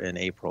we were in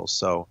April.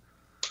 So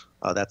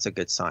that's a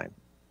good sign.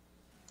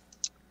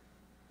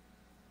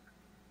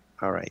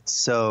 All right.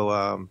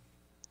 So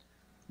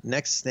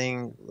next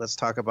thing, let's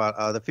talk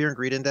about the fear and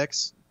greed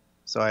index.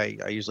 So I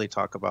usually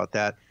talk about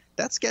that.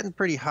 That's getting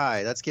pretty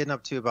high. That's getting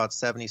up to about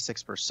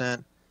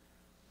 76%.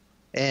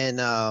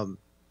 And,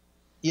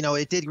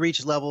 it did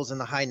reach levels in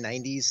the high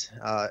 90s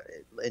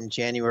in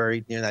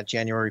January, that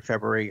January,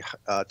 February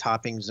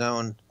topping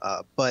zone.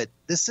 But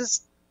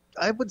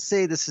I would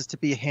say this is to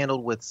be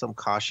handled with some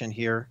caution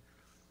here.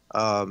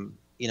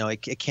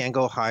 It can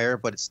go higher,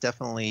 but it's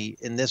definitely,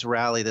 in this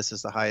rally, this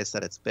is the highest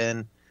that it's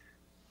been.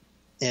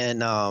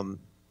 And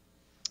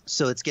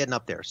so it's getting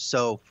up there.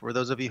 So for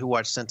those of you who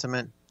watch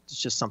sentiment,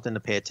 it's just something to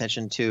pay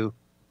attention to.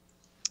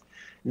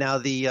 Now,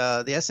 the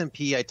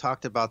S&P, I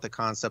talked about the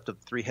concept of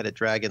the three-headed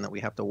dragon that we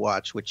have to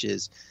watch, which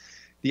is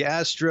the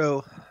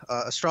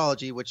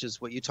astrology, which is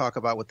what you talk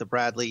about with the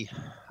Bradley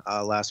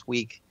last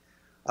week,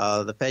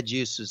 the Fed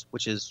juice,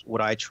 which is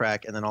what I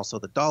track, and then also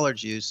the dollar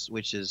juice,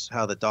 which is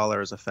how the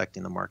dollar is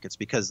affecting the markets,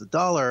 because the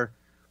dollar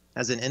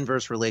has an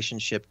inverse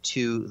relationship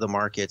to the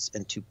markets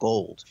and to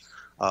gold.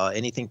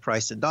 Anything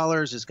priced in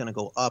dollars is going to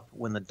go up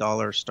when the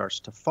dollar starts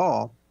to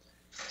fall.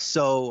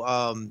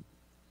 So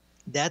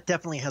that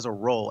definitely has a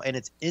role, and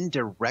it's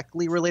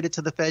indirectly related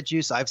to the Fed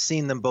juice. I've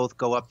seen them both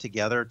go up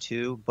together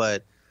too,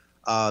 but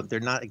they're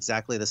not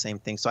exactly the same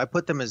thing. So I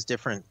put them as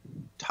different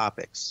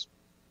topics.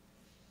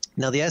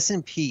 Now the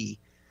S&P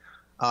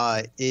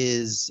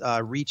is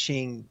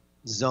reaching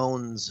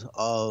zones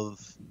of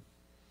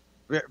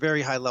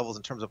very high levels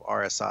in terms of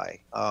RSI.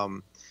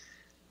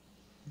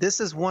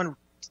 This is one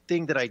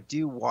thing that I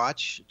do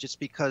watch, just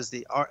because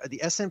the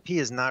S&P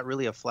is not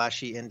really a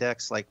flashy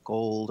index like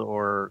gold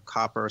or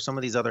copper or some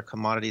of these other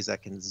commodities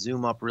that can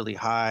zoom up really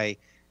high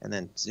and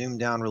then zoom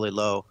down really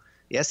low.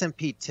 The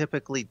S&P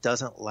typically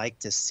doesn't like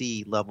to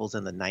see levels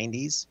in the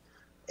 90s,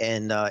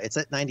 and it's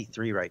at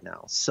 93 right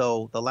now.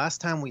 So the last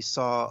time we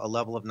saw a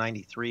level of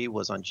 93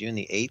 was on June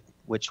the 8th,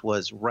 which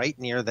was right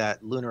near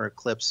that lunar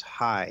eclipse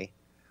high.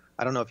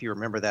 I don't know if you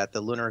remember that. The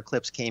lunar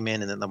eclipse came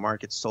in and then the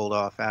market sold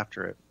off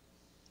after it.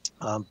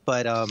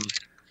 But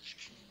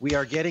we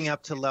are getting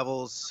up to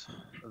levels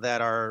that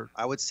are,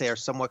 I would say, are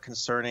somewhat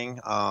concerning.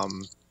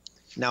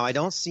 Now, I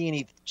don't see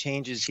any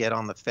changes yet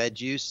on the Fed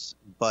juice,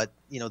 but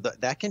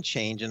that can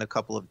change in a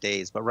couple of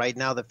days. But right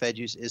now, the Fed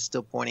juice is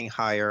still pointing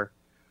higher,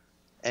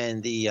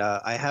 and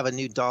I have a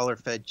new dollar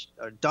Fed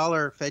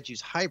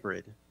juice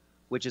hybrid,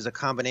 which is a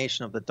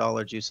combination of the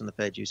dollar juice and the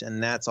Fed juice,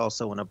 and that's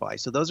also in a buy.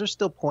 So those are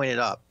still pointed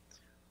up,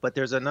 but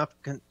there's enough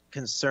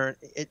concern.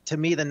 To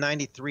me, the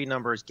 93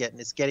 number is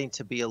getting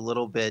to be a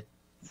little bit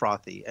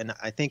frothy, and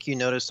I think you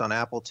noticed on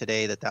Apple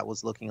today that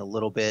was looking a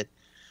little bit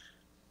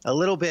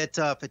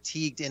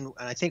fatigued, and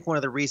I think one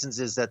of the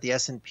reasons is that the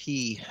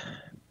S&P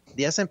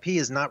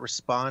is not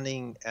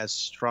responding as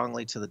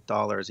strongly to the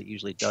dollar as it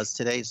usually does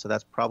today. So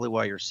that's probably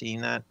why you're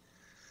seeing that.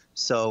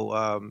 So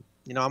I'm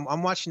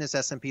watching this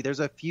S&P. There's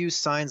a few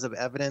signs of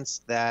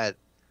evidence that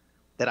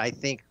I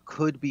think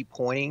could be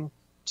pointing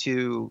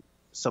to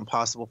some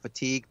possible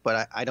fatigue,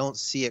 but I don't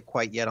see it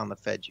quite yet on the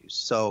Fed juice.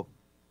 So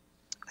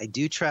I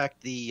do track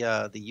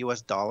the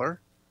U.S. dollar,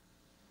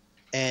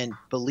 and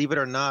believe it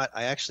or not,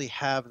 I actually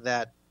have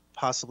that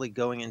possibly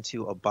going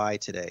into a buy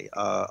today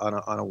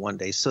on a 1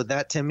 day. So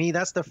that, to me,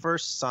 that's the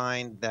first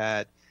sign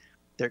that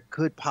there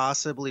could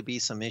possibly be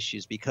some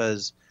issues,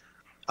 because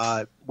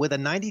with a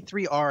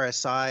 93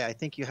 RSI, I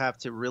think you have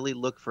to really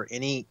look for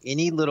any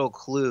little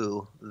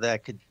clue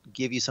that could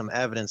give you some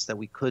evidence that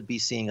we could be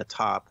seeing a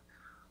top.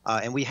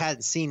 And we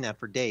hadn't seen that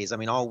for days. I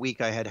mean, all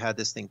week I had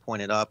this thing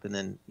pointed up, and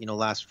then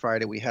last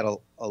Friday we had a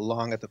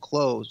long at the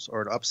close,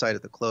 or an upside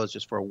at the close,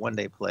 just for a 1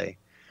 day play.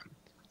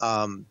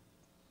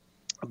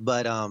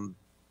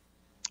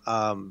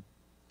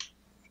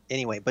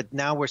 Anyway, but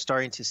now we're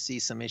starting to see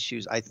some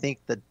issues. I think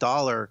the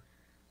dollar,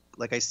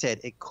 like I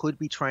said, it could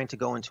be trying to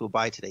go into a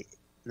buy today.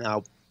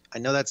 Now, I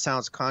know that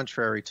sounds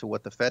contrary to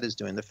what the Fed is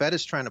doing. The Fed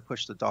is trying to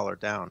push the dollar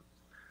down.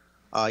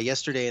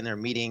 Yesterday in their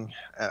meeting,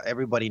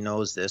 everybody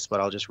knows this,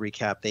 but I'll just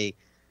recap.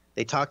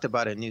 They talked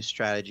about a new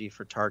strategy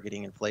for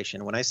targeting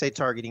inflation. When I say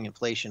targeting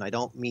inflation, I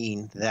don't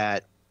mean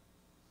that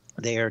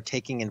they are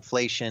taking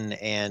inflation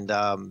and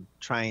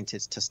trying to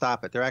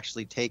stop it. They're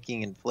actually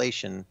taking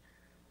inflation,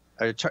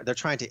 or they're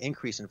trying to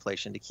increase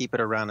inflation to keep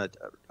it around a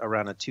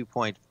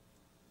 2%,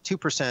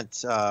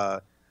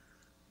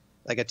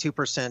 like a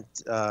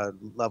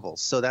 2% level.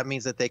 So that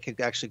means that they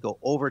could actually go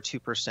over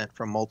 2%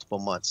 for multiple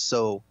months.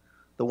 So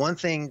the one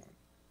thing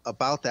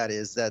about that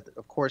is that,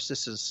 of course,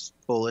 this is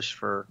bullish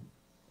for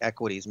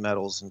equities,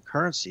 metals, and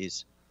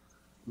currencies,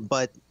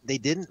 but they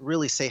didn't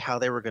really say how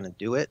they were going to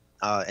do it.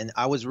 And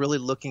I was really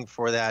looking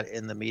for that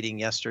in the meeting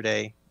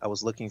yesterday. I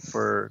was looking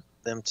for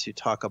them to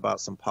talk about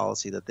some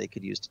policy that they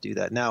could use to do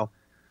that. Now,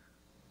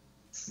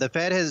 the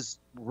Fed has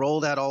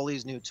rolled out all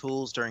these new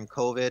tools during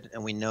COVID,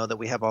 and we know that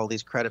we have all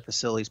these credit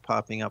facilities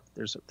popping up.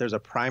 There's a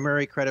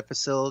primary credit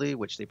facility,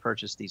 which they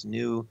purchased these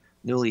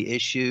newly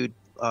issued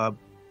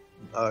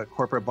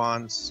corporate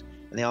bonds,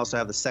 and they also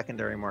have the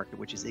secondary market,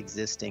 which is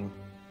existing.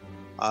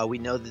 We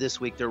know that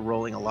this week they're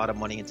rolling a lot of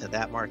money into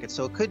that market,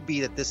 so it could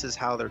be that this is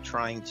how they're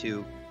trying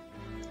to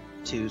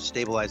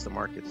stabilize the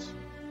markets.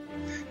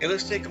 Hey,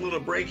 let's take a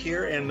little break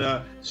here and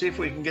see if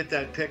we can get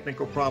that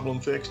technical problem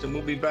fixed, and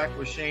we'll be back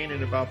with Shane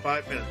in about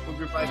 5 minutes. We'll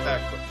be right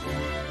back.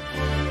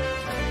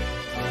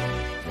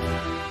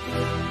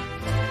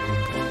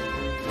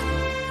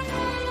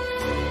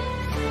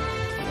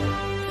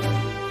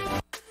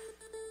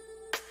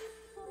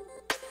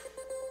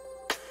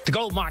 The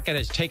gold market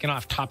has taken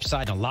off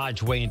topside in a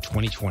large way in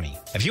 2020.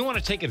 If you want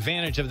to take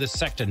advantage of this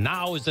sector,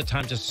 now is the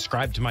time to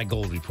subscribe to my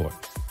gold report.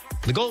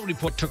 The gold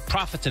report took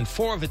profits in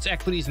 4 of its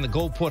equities in the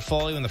gold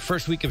portfolio in the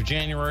first week of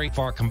January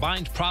for a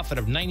combined profit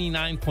of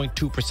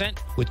 99.2%,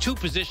 with 2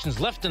 positions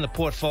left in the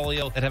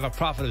portfolio that have a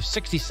profit of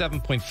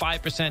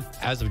 67.5%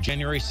 as of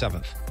January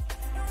 7th.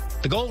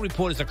 The gold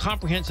report is a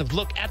comprehensive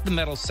look at the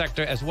metals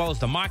sector as well as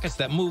the markets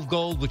that move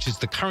gold, which is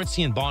the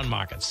currency and bond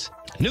markets.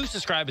 New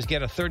subscribers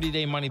get a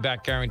 30-day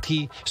money-back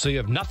guarantee, so you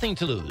have nothing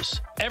to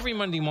lose. Every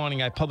Monday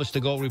morning, I publish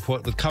the gold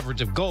report with coverage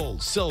of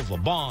gold, silver,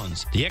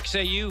 bonds, the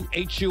XAU,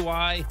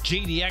 HUI,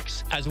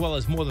 GDX, as well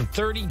as more than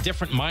 30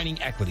 different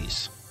mining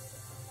equities.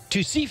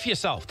 To see for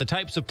yourself the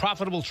types of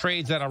profitable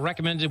trades that are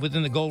recommended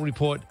within the gold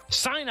report,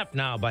 sign up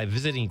now by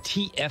visiting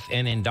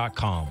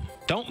TFNN.com.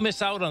 Don't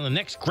miss out on the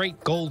next great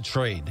gold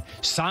trade.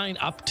 Sign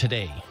up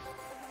today.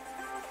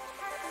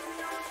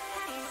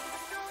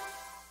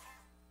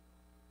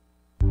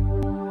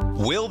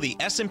 Will the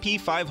S&P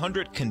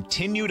 500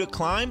 continue to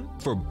climb?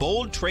 For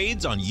bold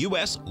trades on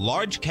U.S.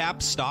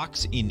 large-cap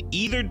stocks in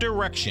either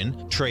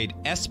direction, trade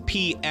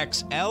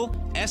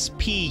SPXL,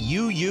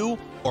 SPUU,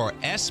 or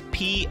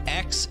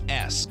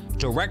SPXS.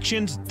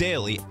 Directions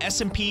Daily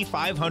S&P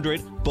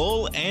 500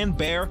 Bull and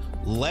Bear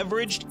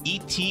Leveraged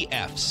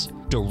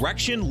ETFs.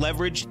 Direction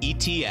Leverage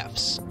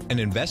ETFs. An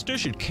investor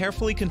should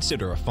carefully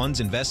consider a fund's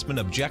investment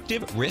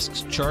objective,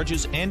 risks,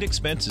 charges, and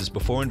expenses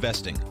before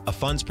investing. A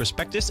fund's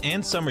prospectus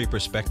and summary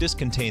prospectus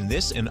contain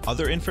this and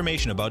other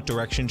information about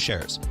Direction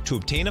shares. To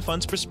obtain a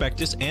fund's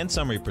prospectus and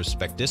summary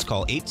prospectus,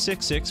 call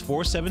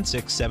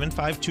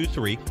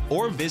 866-476-7523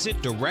 or visit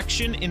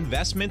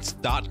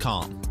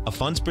directioninvestments.com. A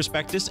fund's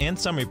prospectus and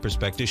summary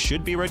prospectus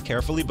should be read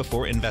carefully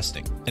before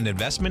investing. An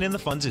investment in the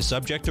funds is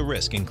subject to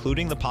risk,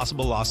 including the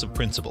possible loss of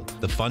principal.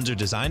 The funds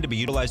are designed to be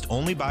utilized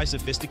only by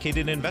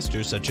sophisticated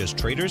investors such as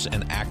traders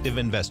and active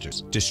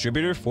investors.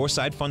 Distributor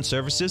Foreside Fund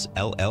Services,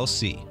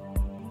 LLC.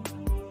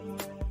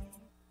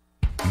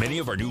 Many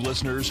of our new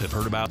listeners have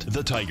heard about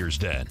the Tiger's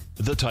Den.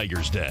 The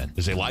Tiger's Den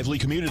is a lively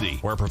community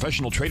where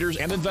professional traders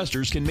and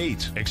investors can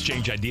meet,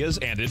 exchange ideas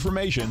and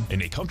information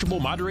in a comfortable,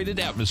 moderated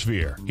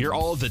atmosphere. Hear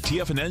all of the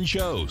TFNN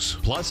shows,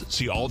 plus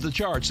see all of the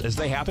charts as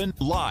they happen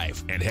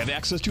live and have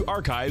access to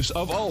archives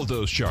of all of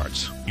those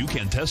charts. You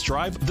can test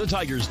drive the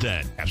Tiger's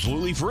Den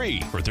absolutely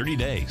free for 30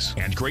 days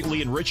and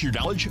greatly enrich your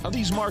knowledge of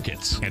these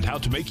markets and how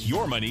to make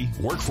your money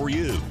work for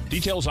you.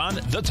 Details on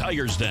the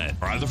Tiger's Den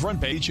are on the front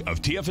page of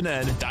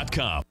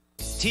TFNN.com.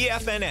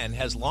 TFNN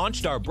has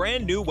launched our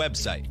brand new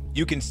website.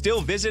 You can still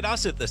visit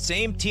us at the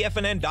same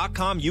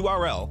TFNN.com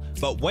URL,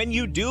 but when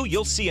you do,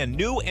 you'll see a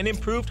new and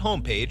improved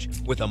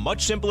homepage with a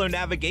much simpler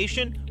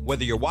navigation,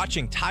 whether you're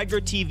watching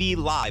Tiger TV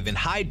live in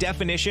high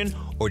definition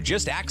or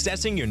just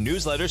accessing your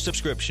newsletter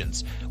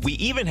subscriptions. We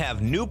even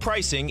have new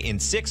pricing in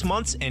 6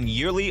 months and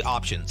yearly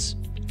options.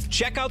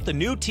 Check out the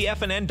new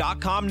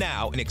TFNN.com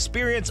now and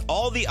experience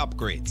all the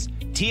upgrades.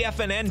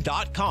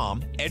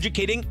 TFNN.com,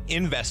 educating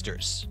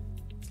investors.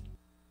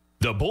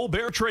 The Bull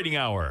Bear Trading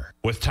Hour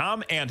with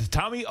Tom and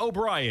Tommy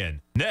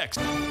O'Brien. Next.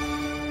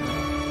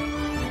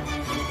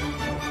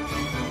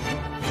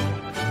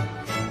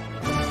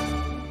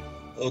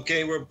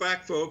 Okay, we're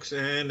back, folks,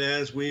 and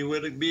as we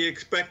would be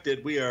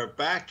expected, we are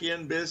back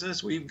in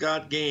business. We've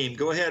got game.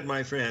 Go ahead,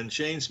 my friend.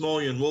 Shane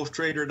Smolian,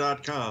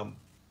 wolftrader.com.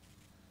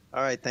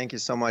 All right, thank you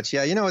so much.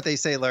 Yeah, you know what they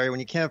say, Larry. When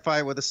you can't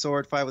fight with a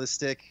sword, fight with a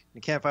stick.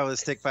 You can't fight with a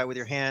stick, fight with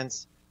your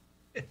hands.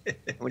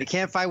 When you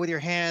can't fight with your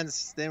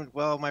hands, then,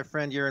 well, my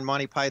friend, you're in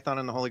Monty Python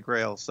and the Holy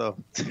Grail. So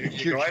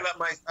you know,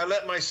 I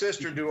let my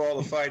sister do all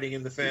the fighting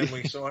in the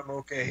family, so I'm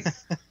okay.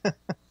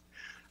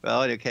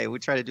 Well, okay, we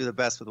try to do the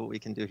best with what we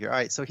can do here. All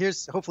right, so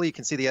here's, hopefully you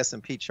can see the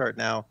S&P chart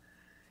now,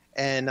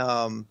 and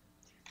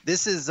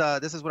this is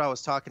what I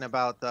was talking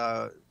about.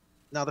 Now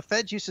the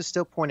Fed juice is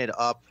still pointed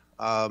up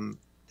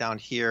down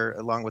here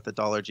along with the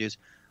dollar juice.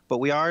 But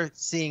we are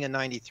seeing a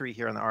 93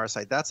 here on the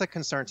RSI. That's a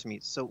concern to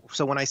me. So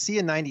when I see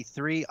a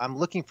 93, I'm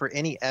looking for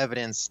any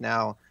evidence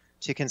now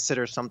to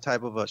consider some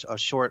type of a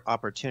short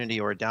opportunity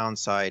or a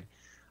downside.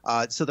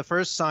 So the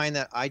first sign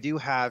that I do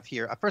have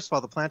here, first of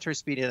all, the planetary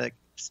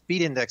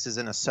speed index is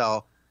in a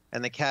sell,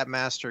 and the Cat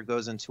Master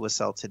goes into a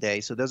sell today.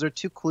 So those are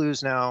two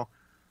clues now,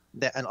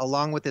 that, and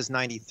along with this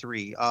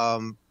 93.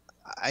 I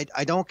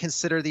don't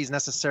consider these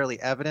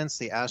necessarily evidence,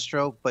 the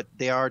Astro, but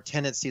they are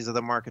tendencies of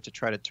the market to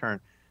try to turn.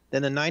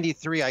 Then the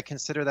 93, I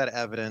consider that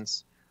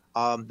evidence.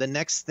 The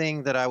next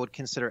thing that I would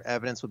consider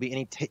evidence would be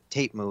any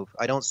tape move.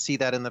 I don't see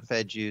that in the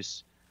Fed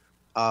juice.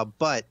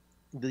 But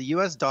the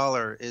U.S.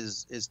 dollar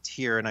is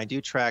here, and I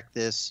do track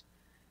this.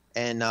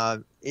 And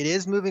it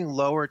is moving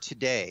lower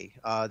today.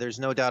 There's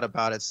no doubt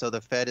about it. So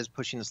the Fed is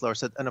pushing this lower.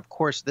 So, and, of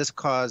course, this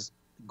caused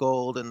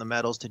gold and the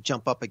metals to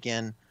jump up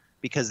again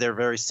because they're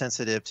very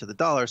sensitive to the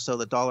dollar. So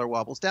the dollar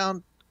wobbles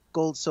down,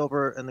 gold,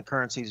 silver, and the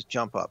currencies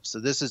jump up. So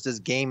this is this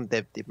game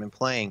that they've been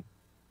playing.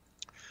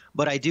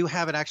 But I do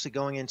have it actually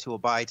going into a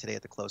buy today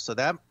at the close. So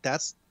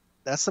that's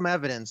some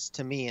evidence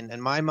to me. And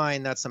in my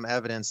mind, that's some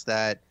evidence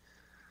that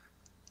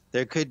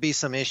there could be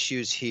some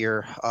issues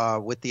here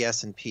with the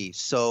S&P.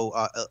 So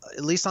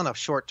at least on a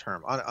short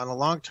term. On a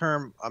long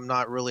term, I'm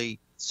not really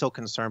so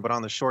concerned. But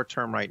on the short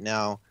term right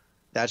now,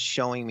 that's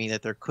showing me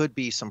that there could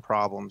be some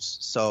problems.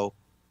 So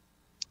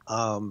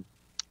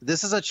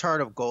this is a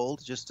chart of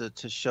gold just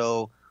to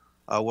show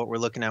what we're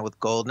looking at with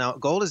gold. Now,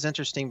 gold is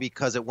interesting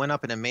because it went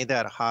up and it made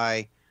that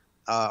high.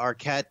 Our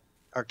cat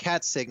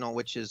signal,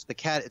 which is the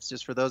cat, it's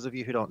just for those of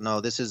you who don't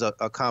know, this is a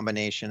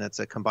combination. It's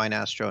a combined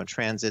Astro and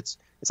transits.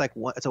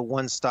 It's a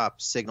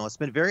one-stop signal. It's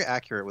been very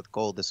accurate with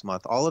gold this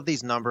month. All of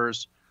these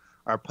numbers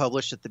are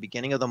published at the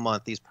beginning of the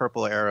month, these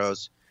purple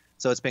arrows.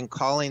 So it's been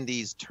calling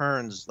these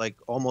turns like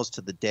almost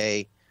to the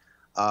day.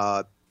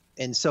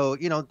 And so,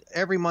 you know,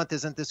 every month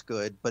isn't this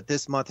good, but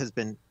this month has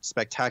been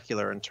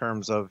spectacular in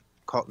terms of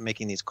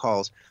making these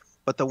calls.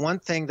 But the one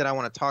thing that I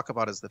want to talk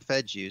about is the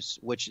Fed juice,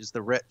 which is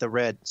the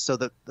red. So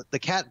the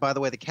cat, by the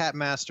way, the Cat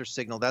Master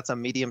signal, that's a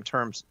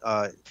medium-term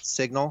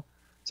signal.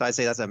 So I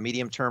say that's a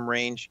medium-term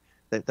range.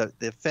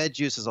 The Fed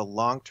juice is a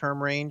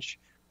long-term range.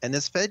 And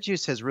this Fed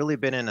juice has really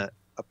been in a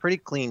pretty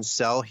clean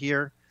sell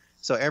here.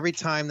 So every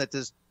time that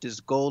this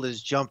gold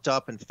has jumped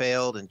up and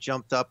failed and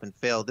jumped up and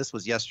failed, this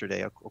was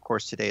yesterday. Of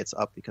course, today it's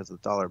up because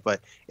of the dollar.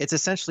 But it's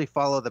essentially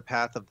followed the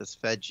path of this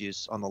Fed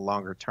juice on the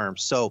longer term.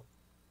 So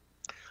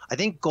I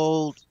think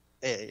gold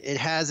it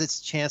has its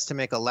chance to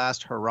make a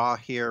last hurrah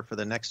here for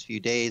the next few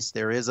days.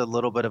 There is a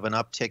little bit of an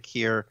uptick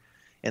here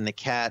in the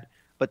CAT.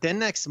 But then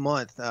next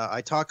month,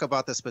 I talk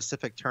about the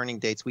specific turning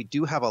dates. We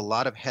do have a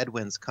lot of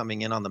headwinds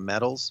coming in on the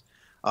metals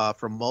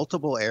from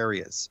multiple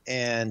areas.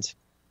 And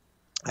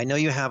I know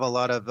you have a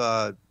lot of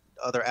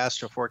other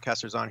astro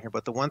forecasters on here,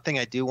 but the one thing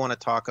I do want to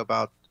talk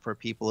about for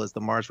people is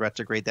the Mars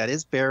retrograde. That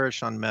is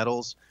bearish on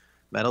metals.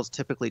 Metals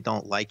typically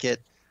don't like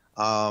it,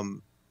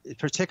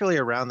 particularly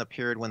around the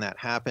period when that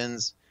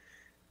happens.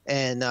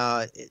 And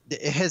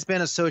it has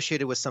been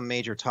associated with some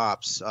major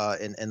tops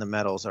in the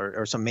metals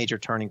or some major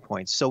turning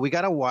points. So we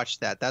got to watch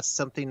that. That's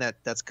something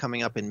that's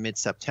coming up in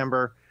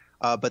mid-September.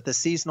 But the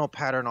seasonal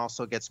pattern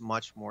also gets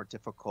much more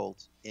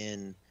difficult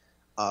in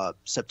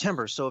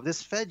September. So if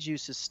this Fed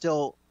juice is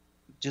still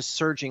just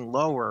surging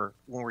lower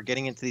when we're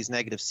getting into these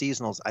negative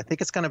seasonals, I think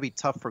it's going to be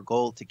tough for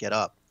gold to get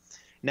up.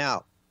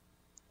 Now,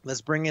 let's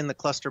bring in the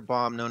cluster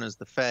bomb known as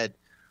the Fed,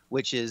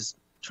 which is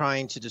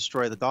trying to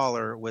destroy the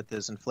dollar with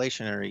this new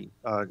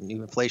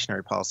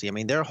inflationary policy. I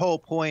mean, their whole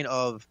point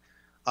of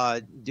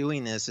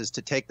doing this is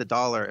to take the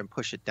dollar and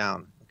push it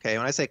down. Okay,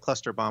 when I say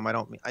cluster bomb,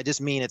 I just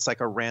mean it's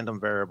like a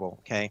random variable.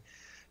 Okay,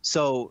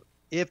 so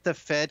if the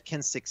Fed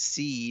can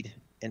succeed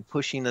in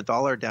pushing the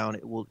dollar down,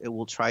 it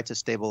will try to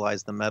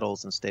stabilize the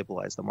metals and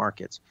stabilize the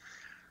markets.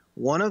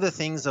 One of the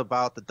things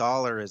about the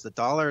dollar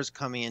is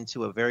coming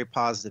into a very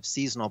positive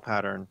seasonal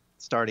pattern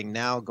starting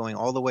now, going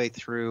all the way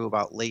through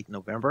about late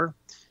November.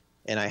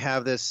 And I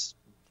have this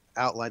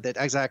outline, that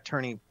exact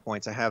turning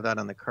points. I have that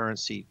on the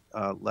currency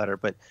letter.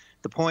 But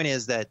the point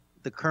is that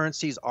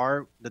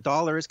the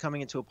dollar is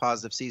coming into a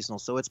positive seasonal.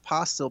 So it's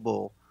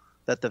possible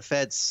that the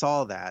Fed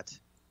saw that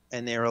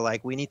and they were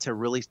like, we need to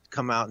really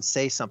come out and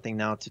say something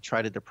now to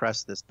try to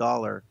depress this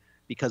dollar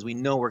because we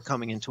know we're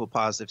coming into a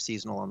positive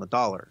seasonal on the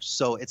dollar.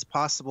 So it's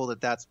possible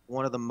that that's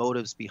one of the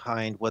motives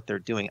behind what they're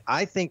doing.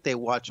 I think they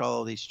watch all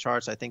of these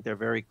charts. I think they're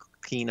very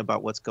keen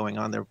about what's going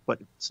on there, but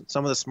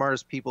some of the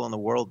smartest people in the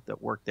world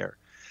that work there.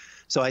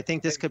 So I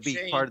think this could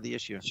be part of the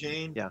issue.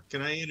 Shane, yeah.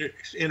 Can I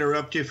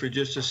interrupt you for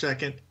just a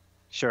second?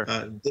 Sure.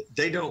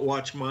 They don't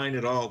watch mine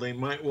at all. They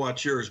might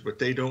watch yours, but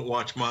they don't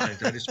watch mine.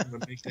 I just want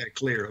to make that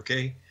clear,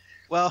 okay?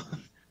 Well,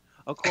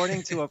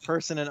 according to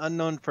an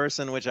unknown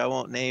person, which I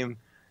won't name,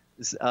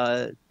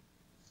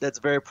 that's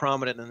very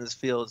prominent in this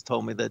field, has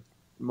told me that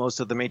most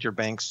of the major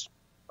banks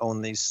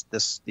own these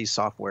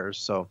softwares.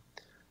 So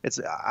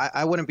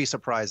I wouldn't be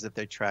surprised if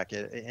they track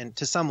it, and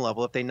to some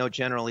level, if they know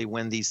generally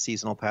when these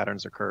seasonal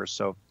patterns occur.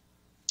 So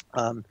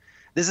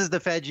this is the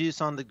Fed juice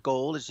on the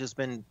gold. It's just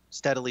been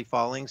steadily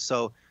falling.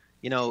 So,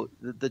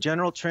 the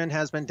general trend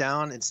has been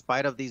down in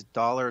spite of these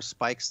dollar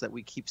spikes that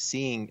we keep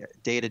seeing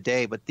day to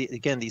day. But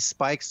again, these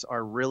spikes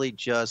are really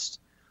just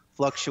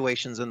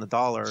fluctuations in the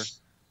dollar.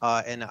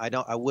 And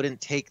I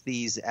wouldn't take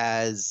these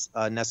as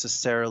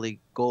necessarily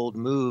gold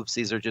moves.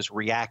 These are just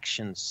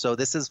reactions. So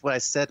this is what I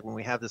said when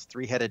we have this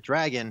three-headed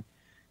dragon.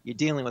 You're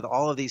dealing with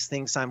all of these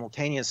things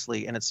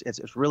simultaneously, and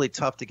it's really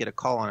tough to get a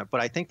call on it.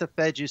 But I think the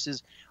Fed juice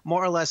is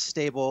more or less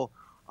stable.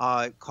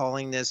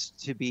 Calling this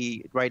to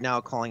be right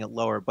now, calling it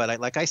lower. But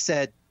like I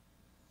said,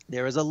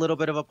 there is a little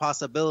bit of a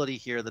possibility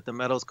here that the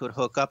metals could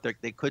hook up.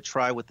 They could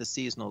try with the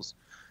seasonals.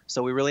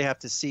 So we really have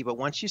to see. But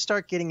once you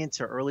start getting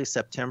into early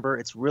September,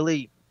 it's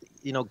really,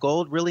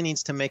 gold really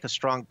needs to make a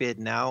strong bid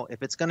now.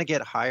 If it's going to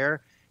get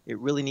higher, it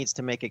really needs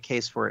to make a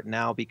case for it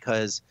now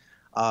because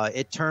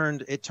it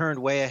turned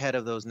way ahead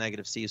of those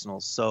negative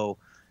seasonals. So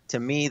to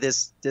me,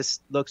 this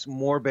looks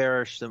more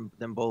bearish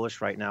than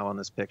bullish right now on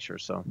this picture.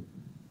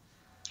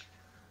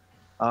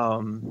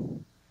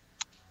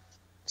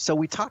 So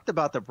we talked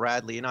about the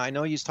Bradley, and I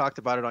know you talked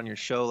about it on your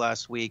show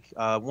last week.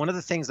 One of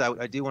the things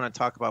I do want to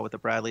talk about with the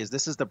Bradley is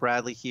this is the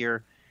Bradley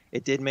here.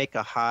 It did make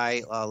a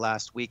high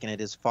last week, and it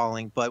is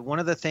falling. But one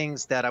of the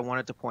things that I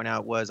wanted to point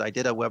out was I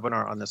did a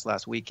webinar on this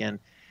last weekend,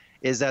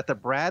 is that the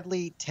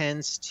Bradley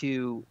tends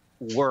to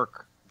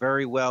work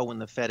very well when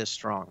the Fed is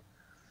strong,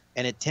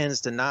 and it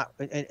tends to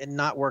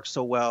not work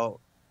so well.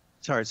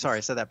 Sorry,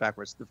 I said that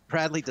backwards. The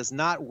Bradley does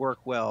not work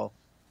well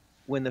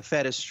when the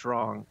Fed is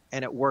strong,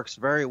 and it works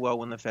very well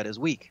when the Fed is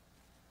weak.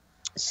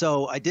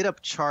 So I did a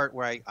chart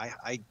where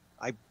I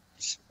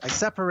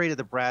separated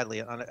the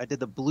Bradley. I did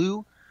the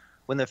blue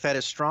when the Fed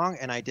is strong,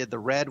 and I did the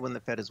red when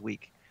the Fed is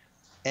weak.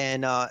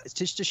 And it's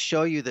just to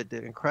show you the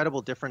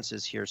incredible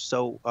differences here.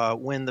 So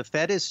when the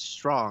Fed is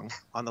strong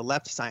on the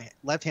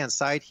left-hand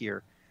side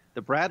here,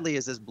 the Bradley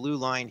is this blue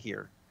line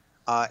here.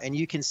 And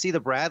you can see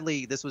the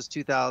Bradley, this was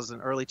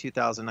early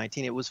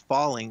 2019. It was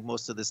falling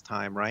most of this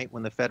time, right,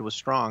 when the Fed was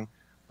strong.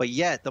 But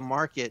yet the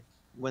market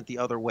went the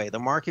other way. The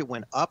market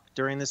went up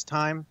during this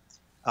time,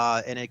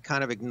 and it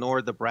kind of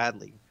ignored the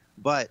Bradley.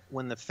 But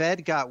when the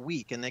Fed got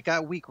weak, and they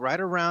got weak right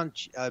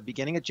around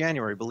beginning of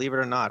January, believe it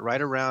or not,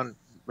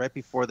 right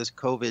before this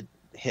COVID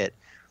hit,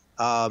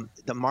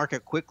 the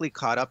market quickly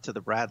caught up to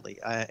the Bradley.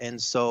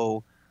 And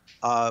so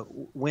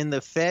when the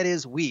Fed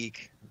is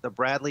weak, the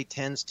Bradley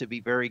tends to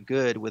be very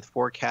good with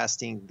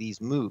forecasting these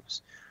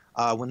moves.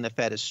 When the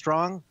Fed is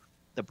strong,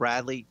 the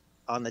Bradley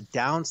on the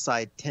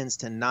downside tends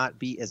to not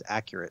be as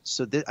accurate.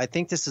 So I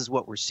think this is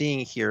what we're seeing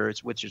here,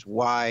 which is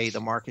why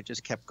the market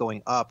just kept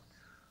going up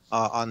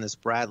on this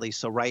Bradley.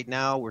 So right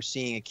now we're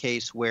seeing a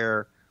case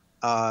where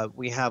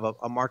we have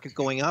a market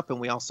going up, and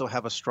we also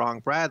have a strong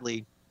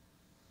Bradley.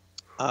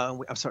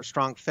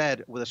 Strong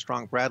Fed with a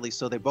strong Bradley.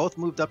 So they both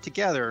moved up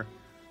together.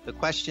 The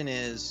question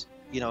is,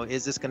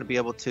 is this going to be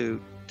able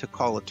to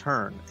call a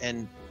turn?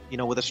 And,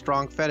 with a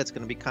strong Fed, it's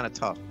going to be kind of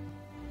tough.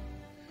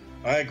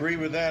 I agree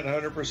with that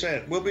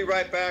 100%. We'll be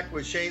right back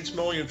with Shane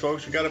Smolian,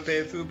 folks. We got to pay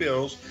a few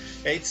bills.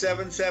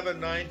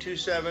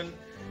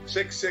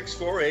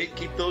 877-927-6648.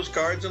 Keep those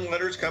cards and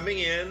letters coming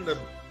in. The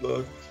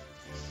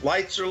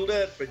lights are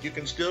lit, but you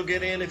can still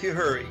get in if you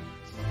hurry.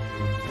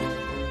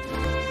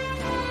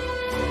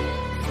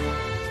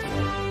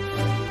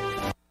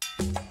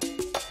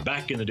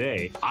 Back in the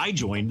day, I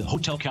joined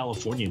Hotel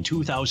California in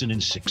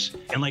 2006,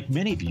 and like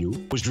many of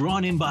you, was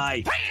drawn in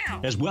by,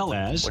 as well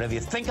as... Whatever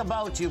you think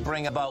about, you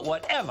bring about.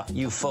 Whatever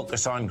you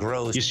focus on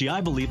grows. You see, I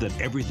believe that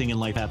everything in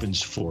life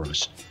happens for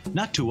us,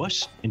 not to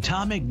us, and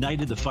Tom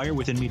ignited the fire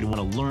within me to want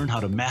to learn how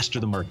to master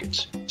the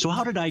markets. So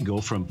how did I go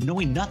from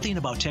knowing nothing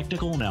about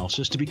technical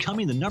analysis to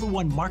becoming the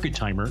 #1 market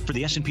timer for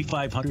the S&P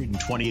 500 in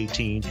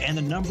 2018 and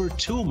the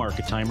 #2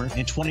 market timer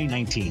in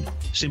 2019?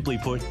 Simply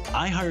put,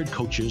 I hired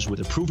coaches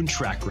with a proven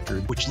track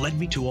record, which led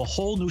me to a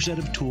whole new set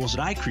of tools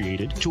that I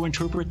created to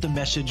interpret the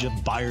message of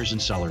buyers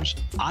and sellers.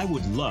 I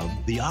would love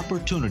the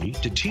opportunity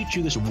to teach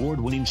you this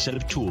award-winning set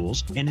of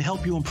tools and to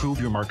help you improve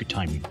your market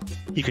timing.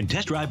 You can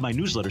test drive my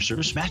newsletter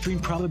service, Mastering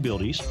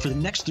Probabilities, for the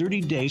next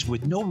 30 days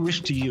with no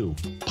risk to you.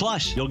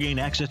 Plus, you'll gain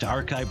access to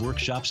archive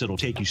workshops that'll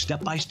take you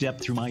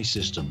step-by-step through my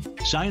system.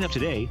 Sign up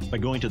today by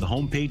going to the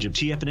homepage of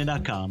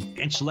TFNN.com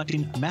and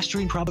selecting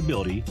Mastering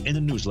Probability in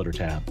the newsletter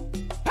tab.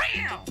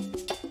 Bam!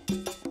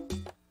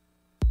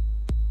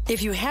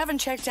 If you haven't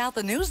checked out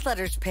the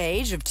newsletters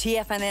page of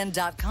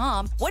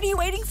TFNN.com, what are you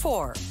waiting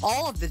for?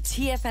 All of the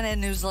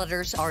TFNN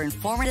newsletters are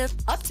informative,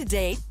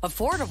 up-to-date,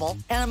 affordable,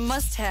 and a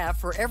must-have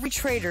for every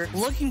trader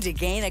looking to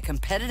gain a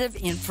competitive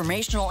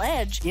informational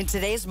edge in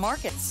today's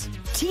markets.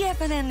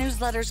 TFNN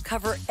newsletters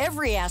cover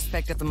every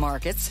aspect of the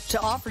markets to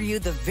offer you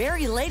the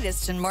very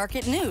latest in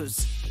market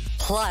news.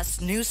 Plus,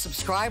 new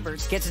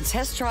subscribers get to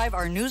test drive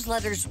our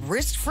newsletters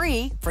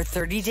risk-free for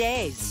 30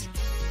 days.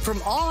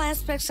 From all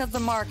aspects of the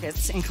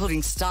markets,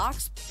 including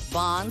stocks,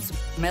 bonds,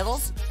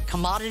 metals,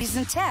 commodities,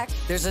 and tech,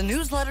 there's a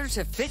newsletter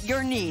to fit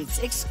your needs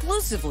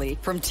exclusively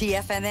from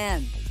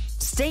TFNN.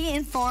 Stay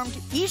informed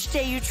each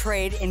day you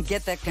trade and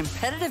get that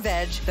competitive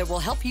edge that will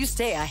help you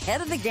stay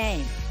ahead of the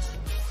game.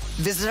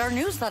 Visit our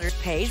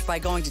newsletters page by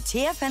going to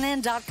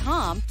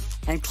TFNN.com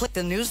and click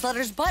the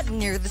newsletters button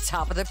near the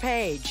top of the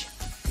page.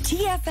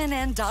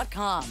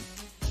 TFNN.com,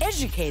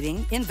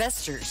 educating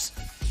investors.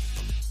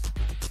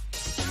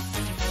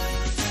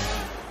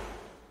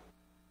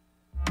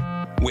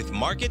 With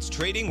markets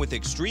trading with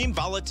extreme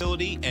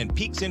volatility and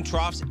peaks and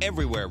troughs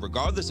everywhere,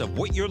 regardless of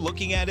what you're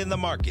looking at in the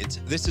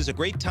markets, this is a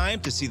great time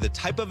to see the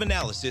type of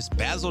analysis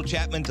Basil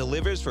Chapman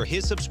delivers for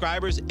his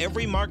subscribers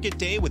every market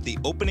day with the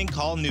Opening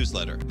Call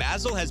newsletter.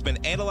 Basil has been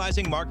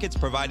analyzing markets,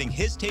 providing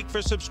his take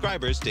for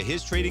subscribers to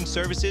his trading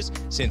services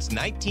since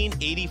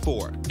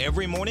 1984.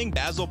 Every morning,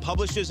 Basil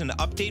publishes an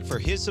update for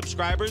his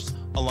subscribers,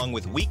 along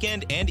with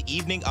weekend and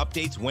evening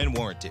updates when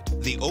warranted.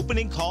 The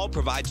Opening Call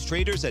provides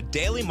traders a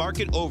daily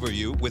market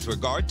overview with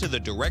regard to the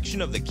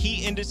direction of the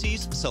key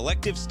indices,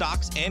 selective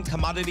stocks, and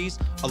commodities,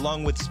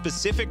 along with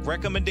specific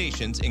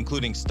recommendations,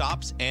 including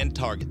stops and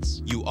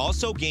targets. You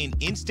also gain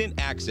instant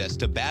access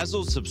to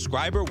Basil's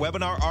subscriber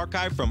webinar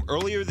archive from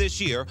earlier this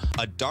year,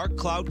 a dark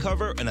cloud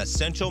cover, and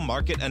essential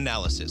market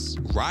analysis.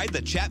 Ride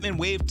the Chapman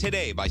wave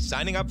today by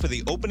signing up for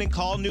the Opening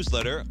Call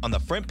newsletter on the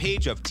front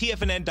page of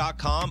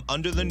TFNN.com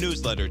under the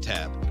newsletter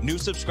tab. New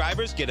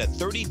subscribers get a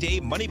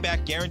 30-day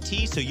money-back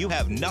guarantee, so you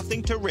have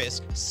nothing to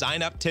risk.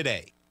 Sign up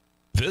today.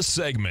 This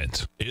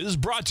segment is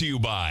brought to you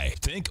by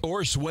Think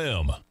or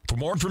Swim. For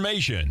more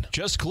information,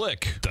 just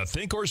click the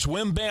Think or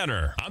Swim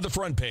banner on the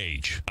front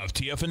page of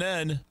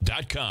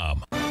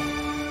TFNN.com.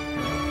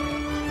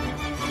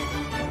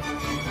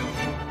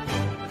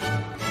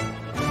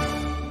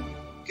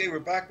 Okay, we're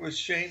back with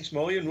Shane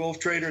Smolian,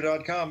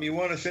 WolfTrader.com. You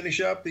want to finish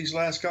up these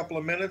last couple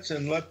of minutes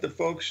and let the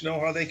folks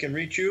know how they can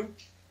reach you?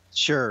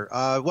 Sure.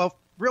 Well,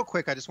 real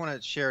quick, I just want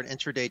to share an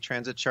intraday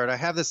transit chart. I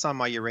have this on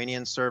my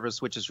Uranian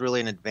service, which is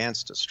really an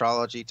advanced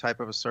astrology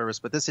type of a service,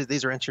 but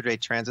these are intraday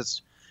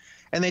transits,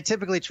 and they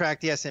typically track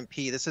the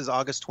S&P. This is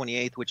August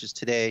 28th, which is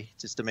today,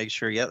 just to make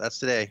sure. Yeah, that's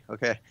today.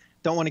 Okay.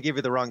 Don't want to give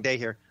you the wrong day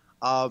here.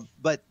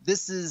 But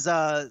this is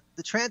the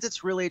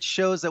transits. Really, it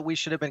shows that we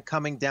should have been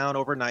coming down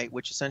overnight,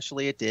 which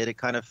essentially it did. It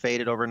kind of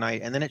faded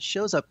overnight, and then it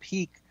shows a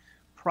peak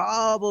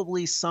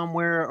probably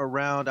somewhere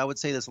around, I would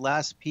say this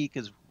last peak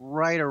is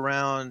right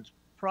around,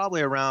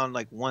 probably around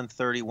like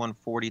 130,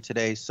 140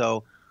 today.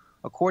 So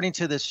according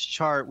to this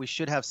chart, we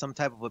should have some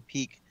type of a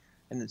peak,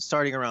 and it's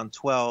starting around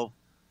 12,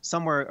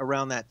 somewhere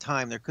around that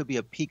time. There could be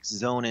a peak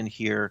zone in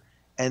here.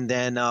 And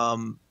then,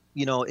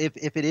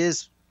 if it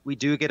is, we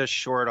do get a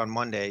short on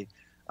Monday.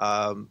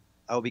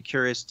 I'll be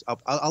curious.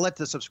 I'll let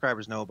the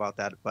subscribers know about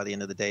that by the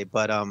end of the day.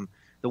 But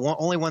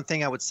only one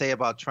thing I would say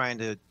about trying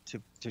to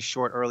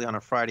short early on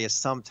a Friday is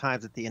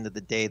sometimes at the end of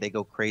the day they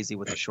go crazy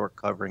with the short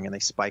covering and they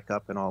spike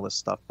up and all this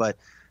stuff. But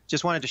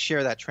just wanted to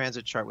share that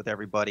transit chart with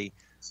everybody,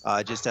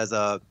 just as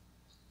a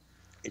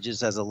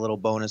little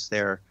bonus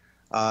there.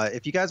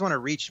 If you guys want to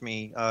reach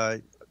me,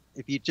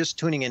 if you're just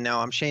tuning in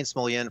now, I'm Shane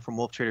Smolian from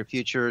Wolf Trader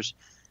Futures,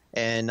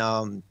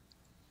 and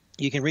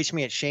you can reach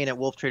me at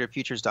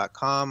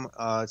shane@wolftraderfutures.com.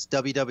 It's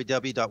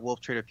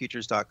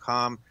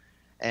www.wolftraderfutures.com.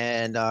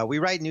 And we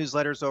write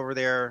newsletters over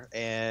there,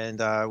 and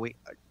we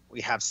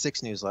have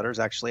 6 newsletters,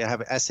 actually. I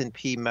have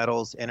S&P,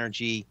 metals,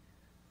 energy,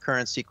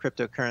 currency,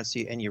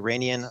 cryptocurrency, and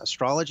Uranian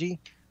astrology.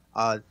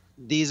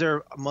 These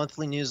are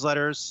monthly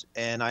newsletters,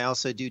 and I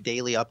also do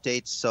daily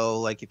updates. So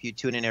like if you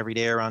tune in every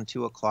day around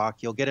 2 o'clock,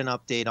 you'll get an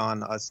update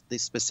on the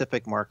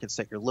specific markets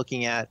that you're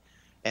looking at.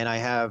 And I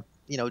have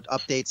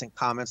updates and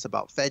comments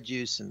about Fed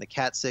juice and the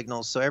cat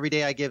signals. So every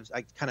day I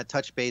kind of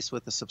touch base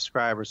with the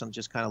subscribers and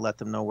just kind of let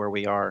them know where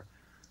we are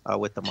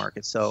with the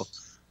market. So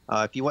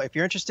if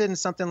you're interested in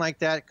something like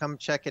that, come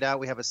check it out.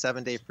 We have a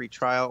 7-day free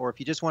trial. Or if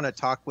you just want to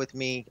talk with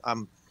me,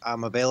 I'm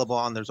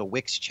available there's a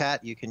Wix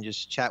chat. You can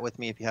just chat with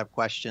me if you have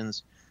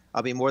questions.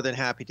 I'll be more than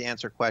happy to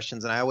answer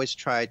questions. And I always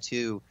try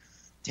to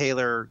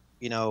tailor,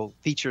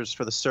 features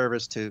for the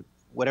service to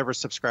whatever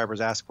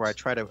subscribers ask for. I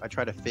try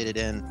to fit it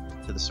in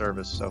to the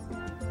service. So.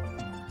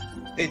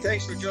 Hey,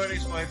 thanks for joining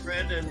us, my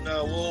friend, and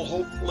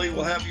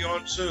we'll have you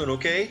on soon,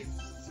 okay?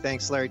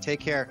 Thanks, Larry.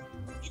 Take care.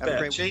 Have a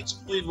great week.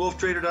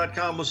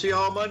 WolfTrader.com. We'll see you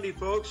all Monday,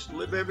 folks.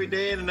 Live every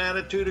day in an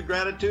attitude of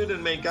gratitude,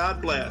 and may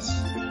God bless.